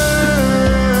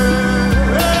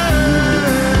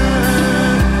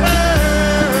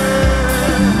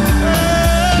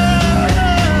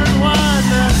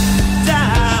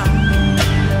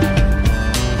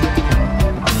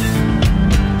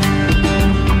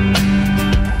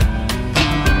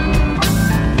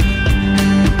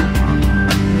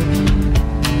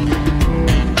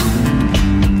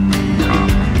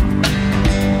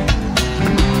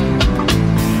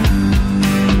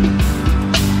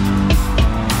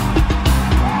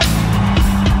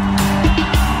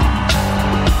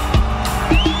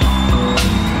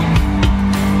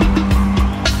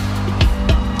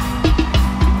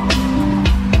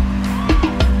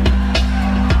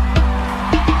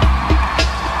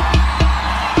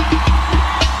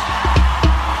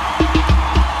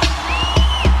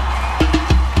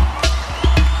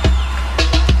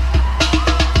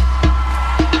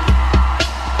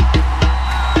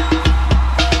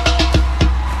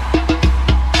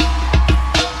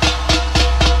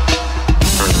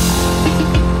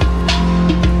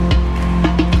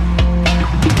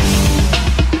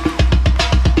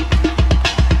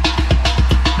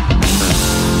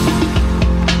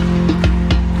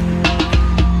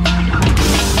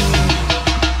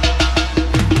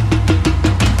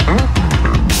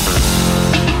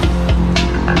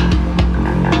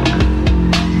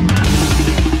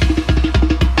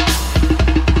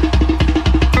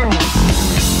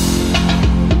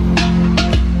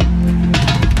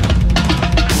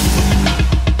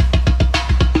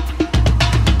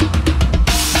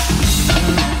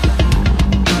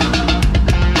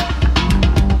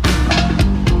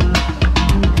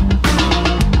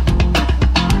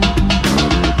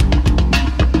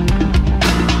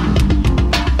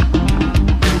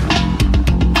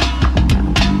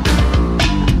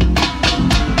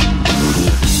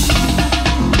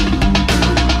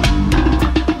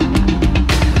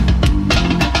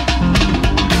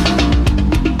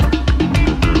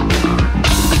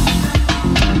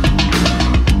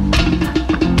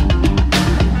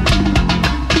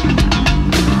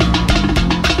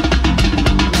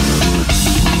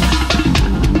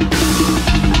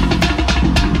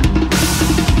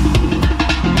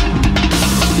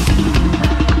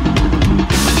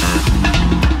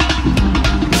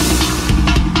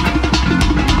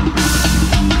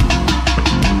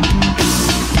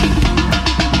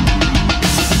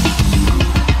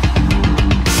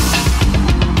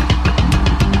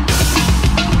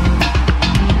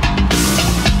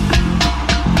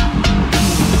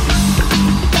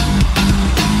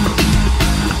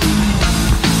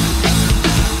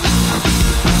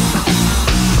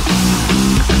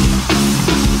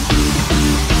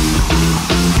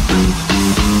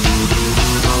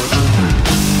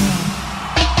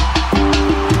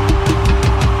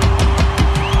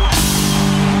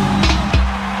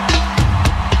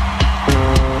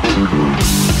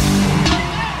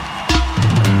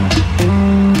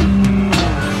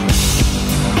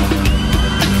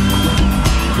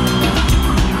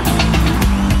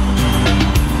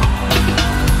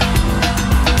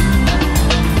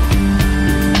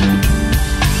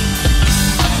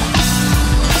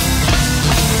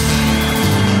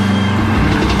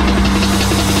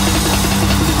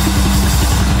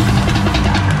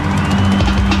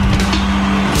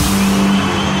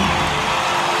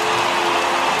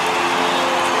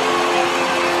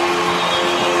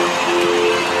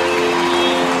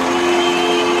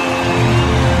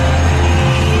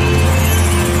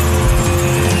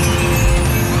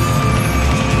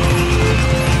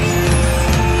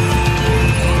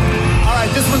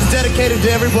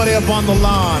 Everybody up on the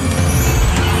lawn.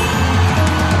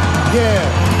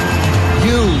 Yeah.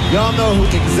 Y'all know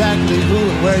exactly who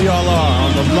and where y'all are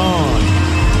on the lawn.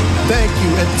 Thank you.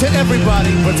 And to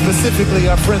everybody, but specifically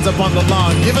our friends up on the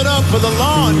lawn. Give it up for the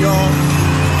lawn, y'all.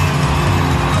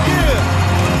 Yeah.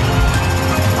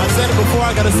 I said it before,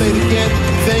 I gotta say it again.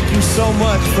 Thank you so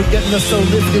much for getting us so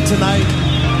lifted tonight.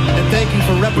 And thank you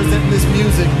for representing this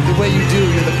music the way you do.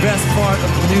 You're the best part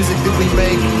of the music that we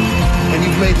make. And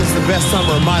you've made this the best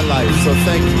summer of my life. So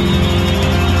thank you.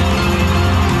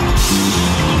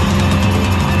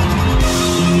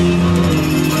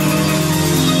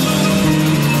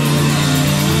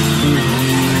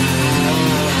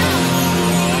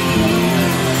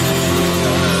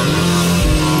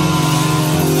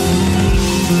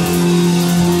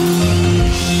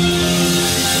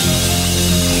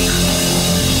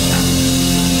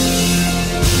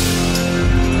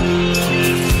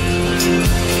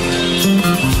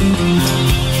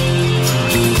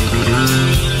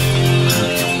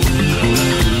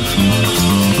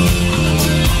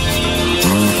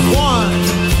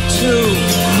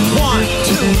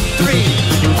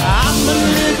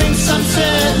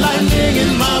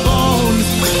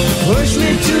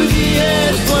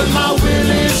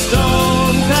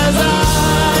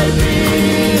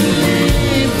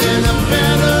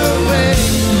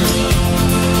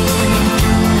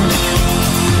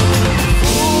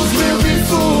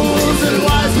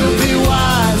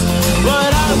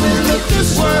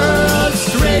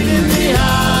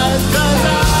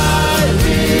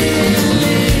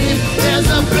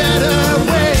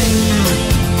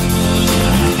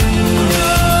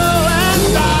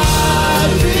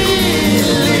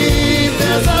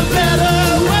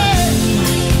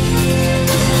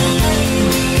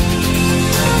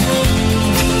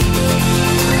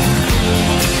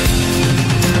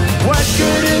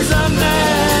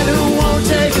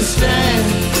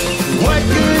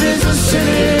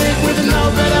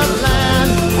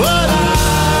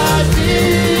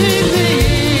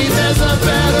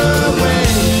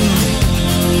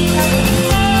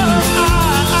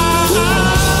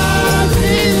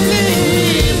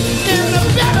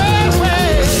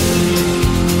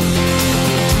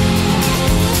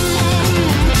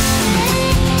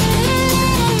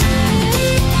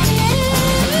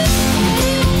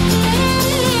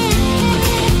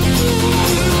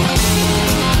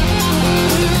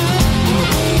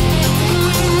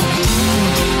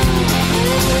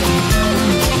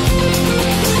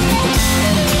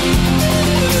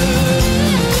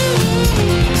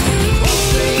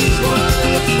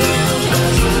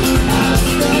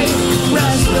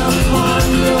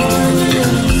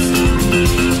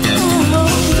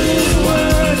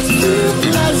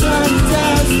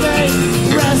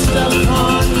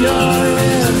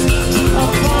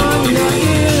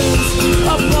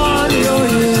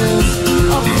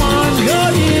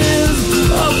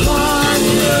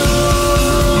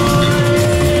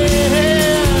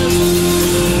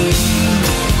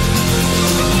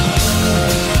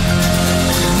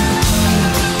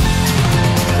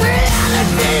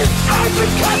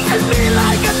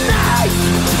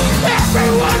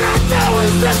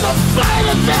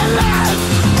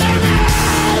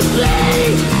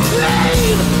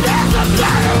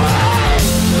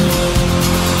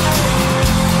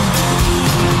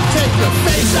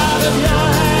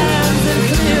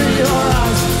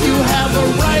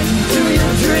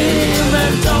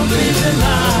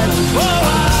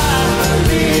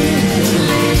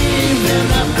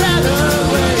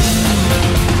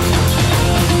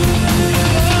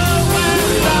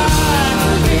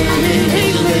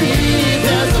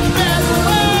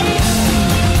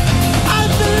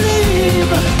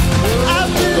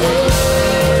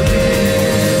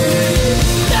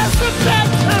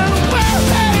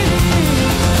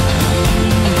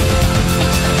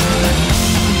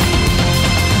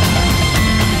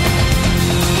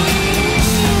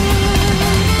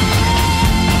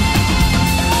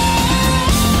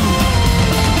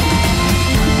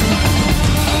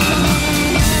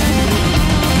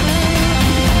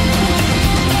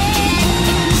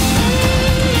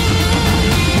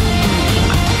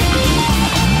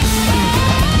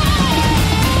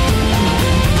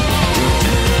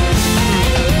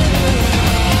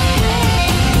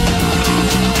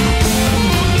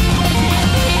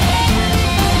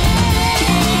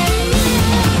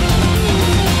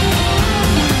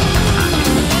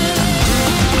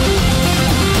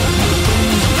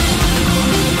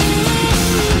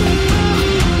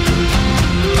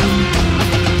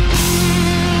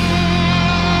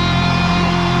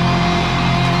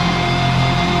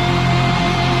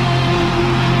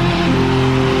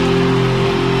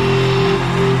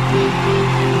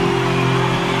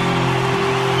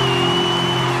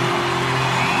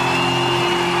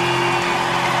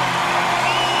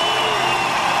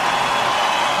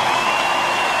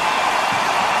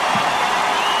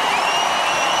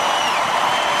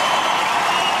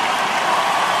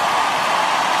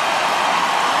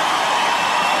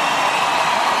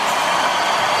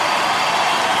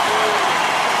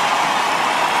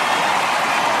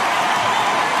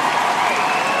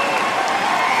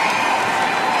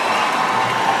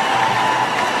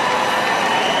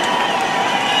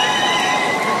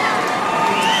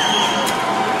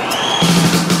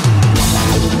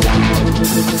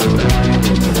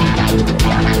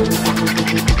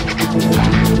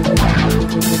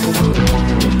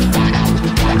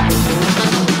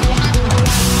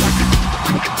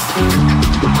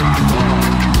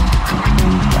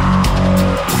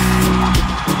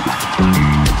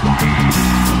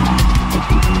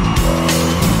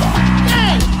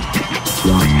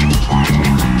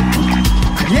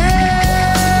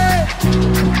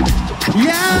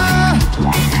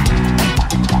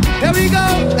 Here we go.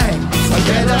 Hey, so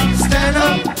get up, stand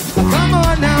up. Come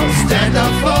on now, stand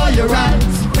up for your rights.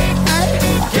 Hey,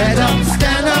 get up,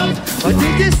 stand up. What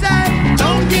did you say?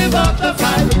 Don't give up the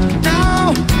fight.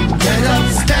 Now, get up,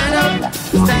 stand up,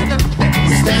 stand up,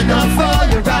 stand up for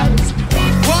your rights.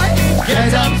 What?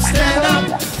 Get up, stand up.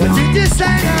 What did you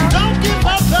say now? Don't give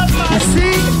up the fight. You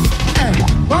see, hey,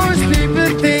 most people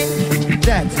think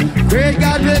that great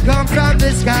God will come from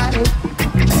the sky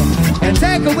and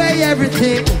take away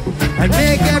everything and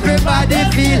make everybody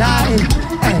feel high.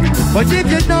 Hey, but if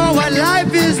you know what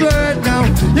life is worth now,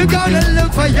 you're gonna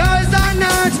look for yours on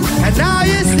earth, and now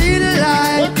you see the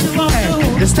light.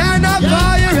 Hey, you stand up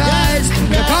for your rights.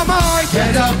 Now come on,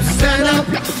 get up, stand up.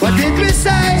 What did we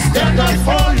say? Stand up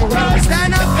for your rights.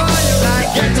 Stand up for your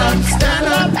rights. Get up, stand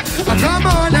up. Come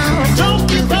on now. Don't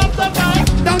give up the fight.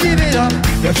 Don't give it up.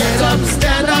 You get up,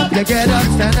 stand up. You get up,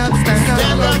 stand up, stand up.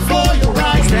 Stand up for your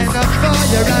rights. Stand up for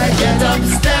your rights. Get up,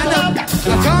 stand up.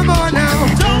 Come on now.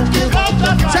 Don't give up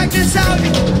the fight. Check this out.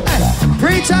 Hey,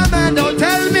 preacher man, don't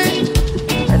tell me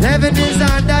that heaven is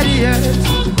under the earth.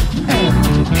 Hey,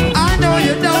 I know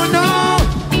you don't know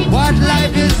what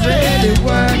life is really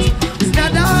worth. It's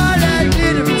not all that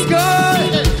glitters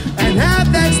gold, and half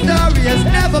that story has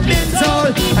never been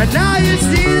told. And now you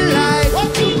see the light.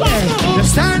 Hey, you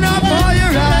stand up for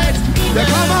your rights. You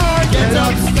come on, get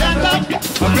up, stand up.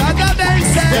 Brother Ben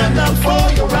said, stand up for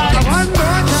your rights. One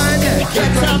more time, yeah.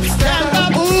 Get up, stand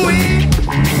up. Ooh-wee.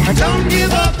 Don't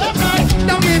give up the fight.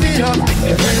 Don't give it up.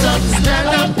 You get up, stand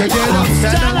up. You get up,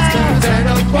 stand up, stand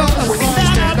up, stand up,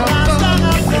 stand up.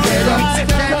 You get up,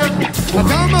 stand up.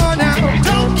 Come on now.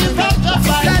 Don't give up the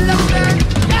fight. Stand up, man.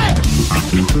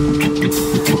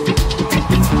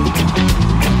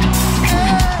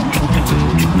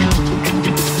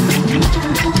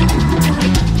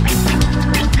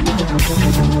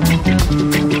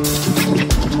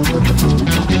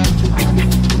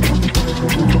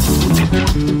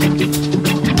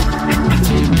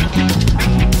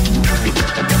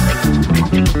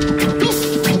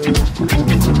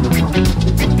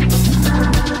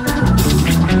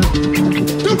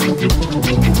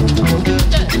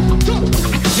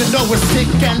 We're sick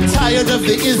and tired of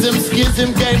the ism,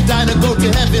 schism game, dying to go to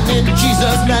heaven in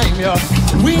Jesus' name, yo.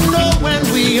 We know when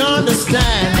we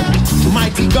understand,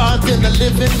 mighty God in the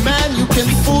living man. You can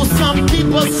fool some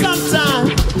people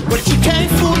sometimes, but you can't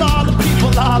fool all the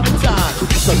people all the time.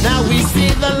 So now we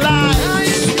see the light.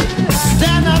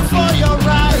 Stand up for your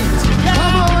right. Come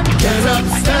on, get up,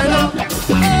 stand up.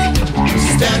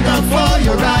 Stand up for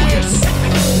your rights.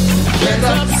 Get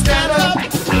up, stand up.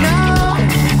 Now,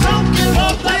 don't give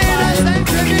up the fight.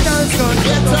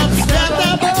 Get up, stand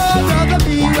up. Oh, brother,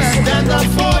 beware. Stand up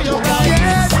for your rights.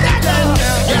 Yeah, stand up.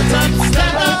 Get up,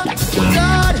 stand up.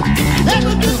 God,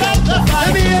 never give up the fight.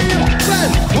 Let me hear you. Well,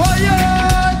 warrior,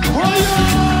 warrior,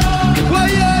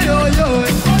 warrior, warrior,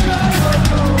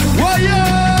 warrior,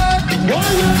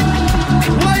 warrior,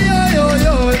 warrior, warrior,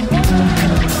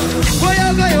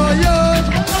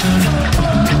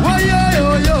 warrior.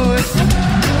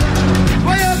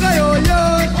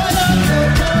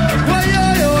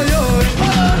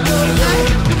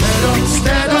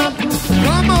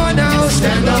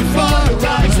 Stand up for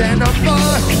right, stand up for,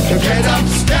 get up,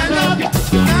 stand up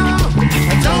now.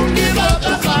 Don't give up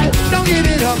the fight, don't give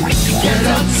it up. Get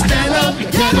up, stand up,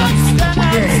 get up, stand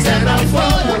up. Yeah, stand up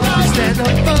for the right, stand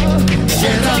up for,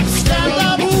 get up, stand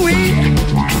up. Ooh-wee.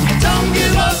 Don't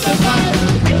give up the fight.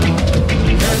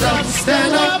 Get up,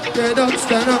 stand up, get up,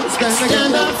 stand up,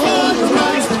 stand up for the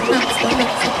right, stand up, stand up.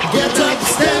 Get up,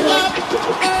 stand up.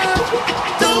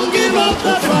 Don't give up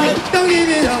the fight, don't give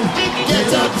it up.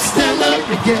 Get up, stand up,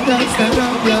 get up, stand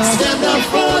up, yeah. Stand up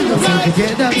for your right.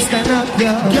 Get up, stand up,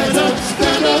 yeah. Get up,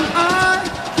 stand up.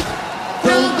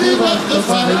 Don't give up the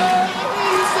fight.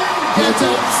 Get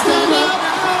up, stand up.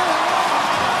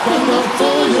 Stand up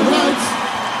for your rights.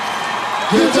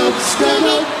 Get up, stand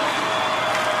up.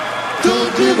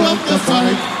 Don't give up the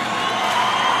fight.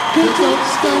 Get up,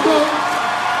 stand up.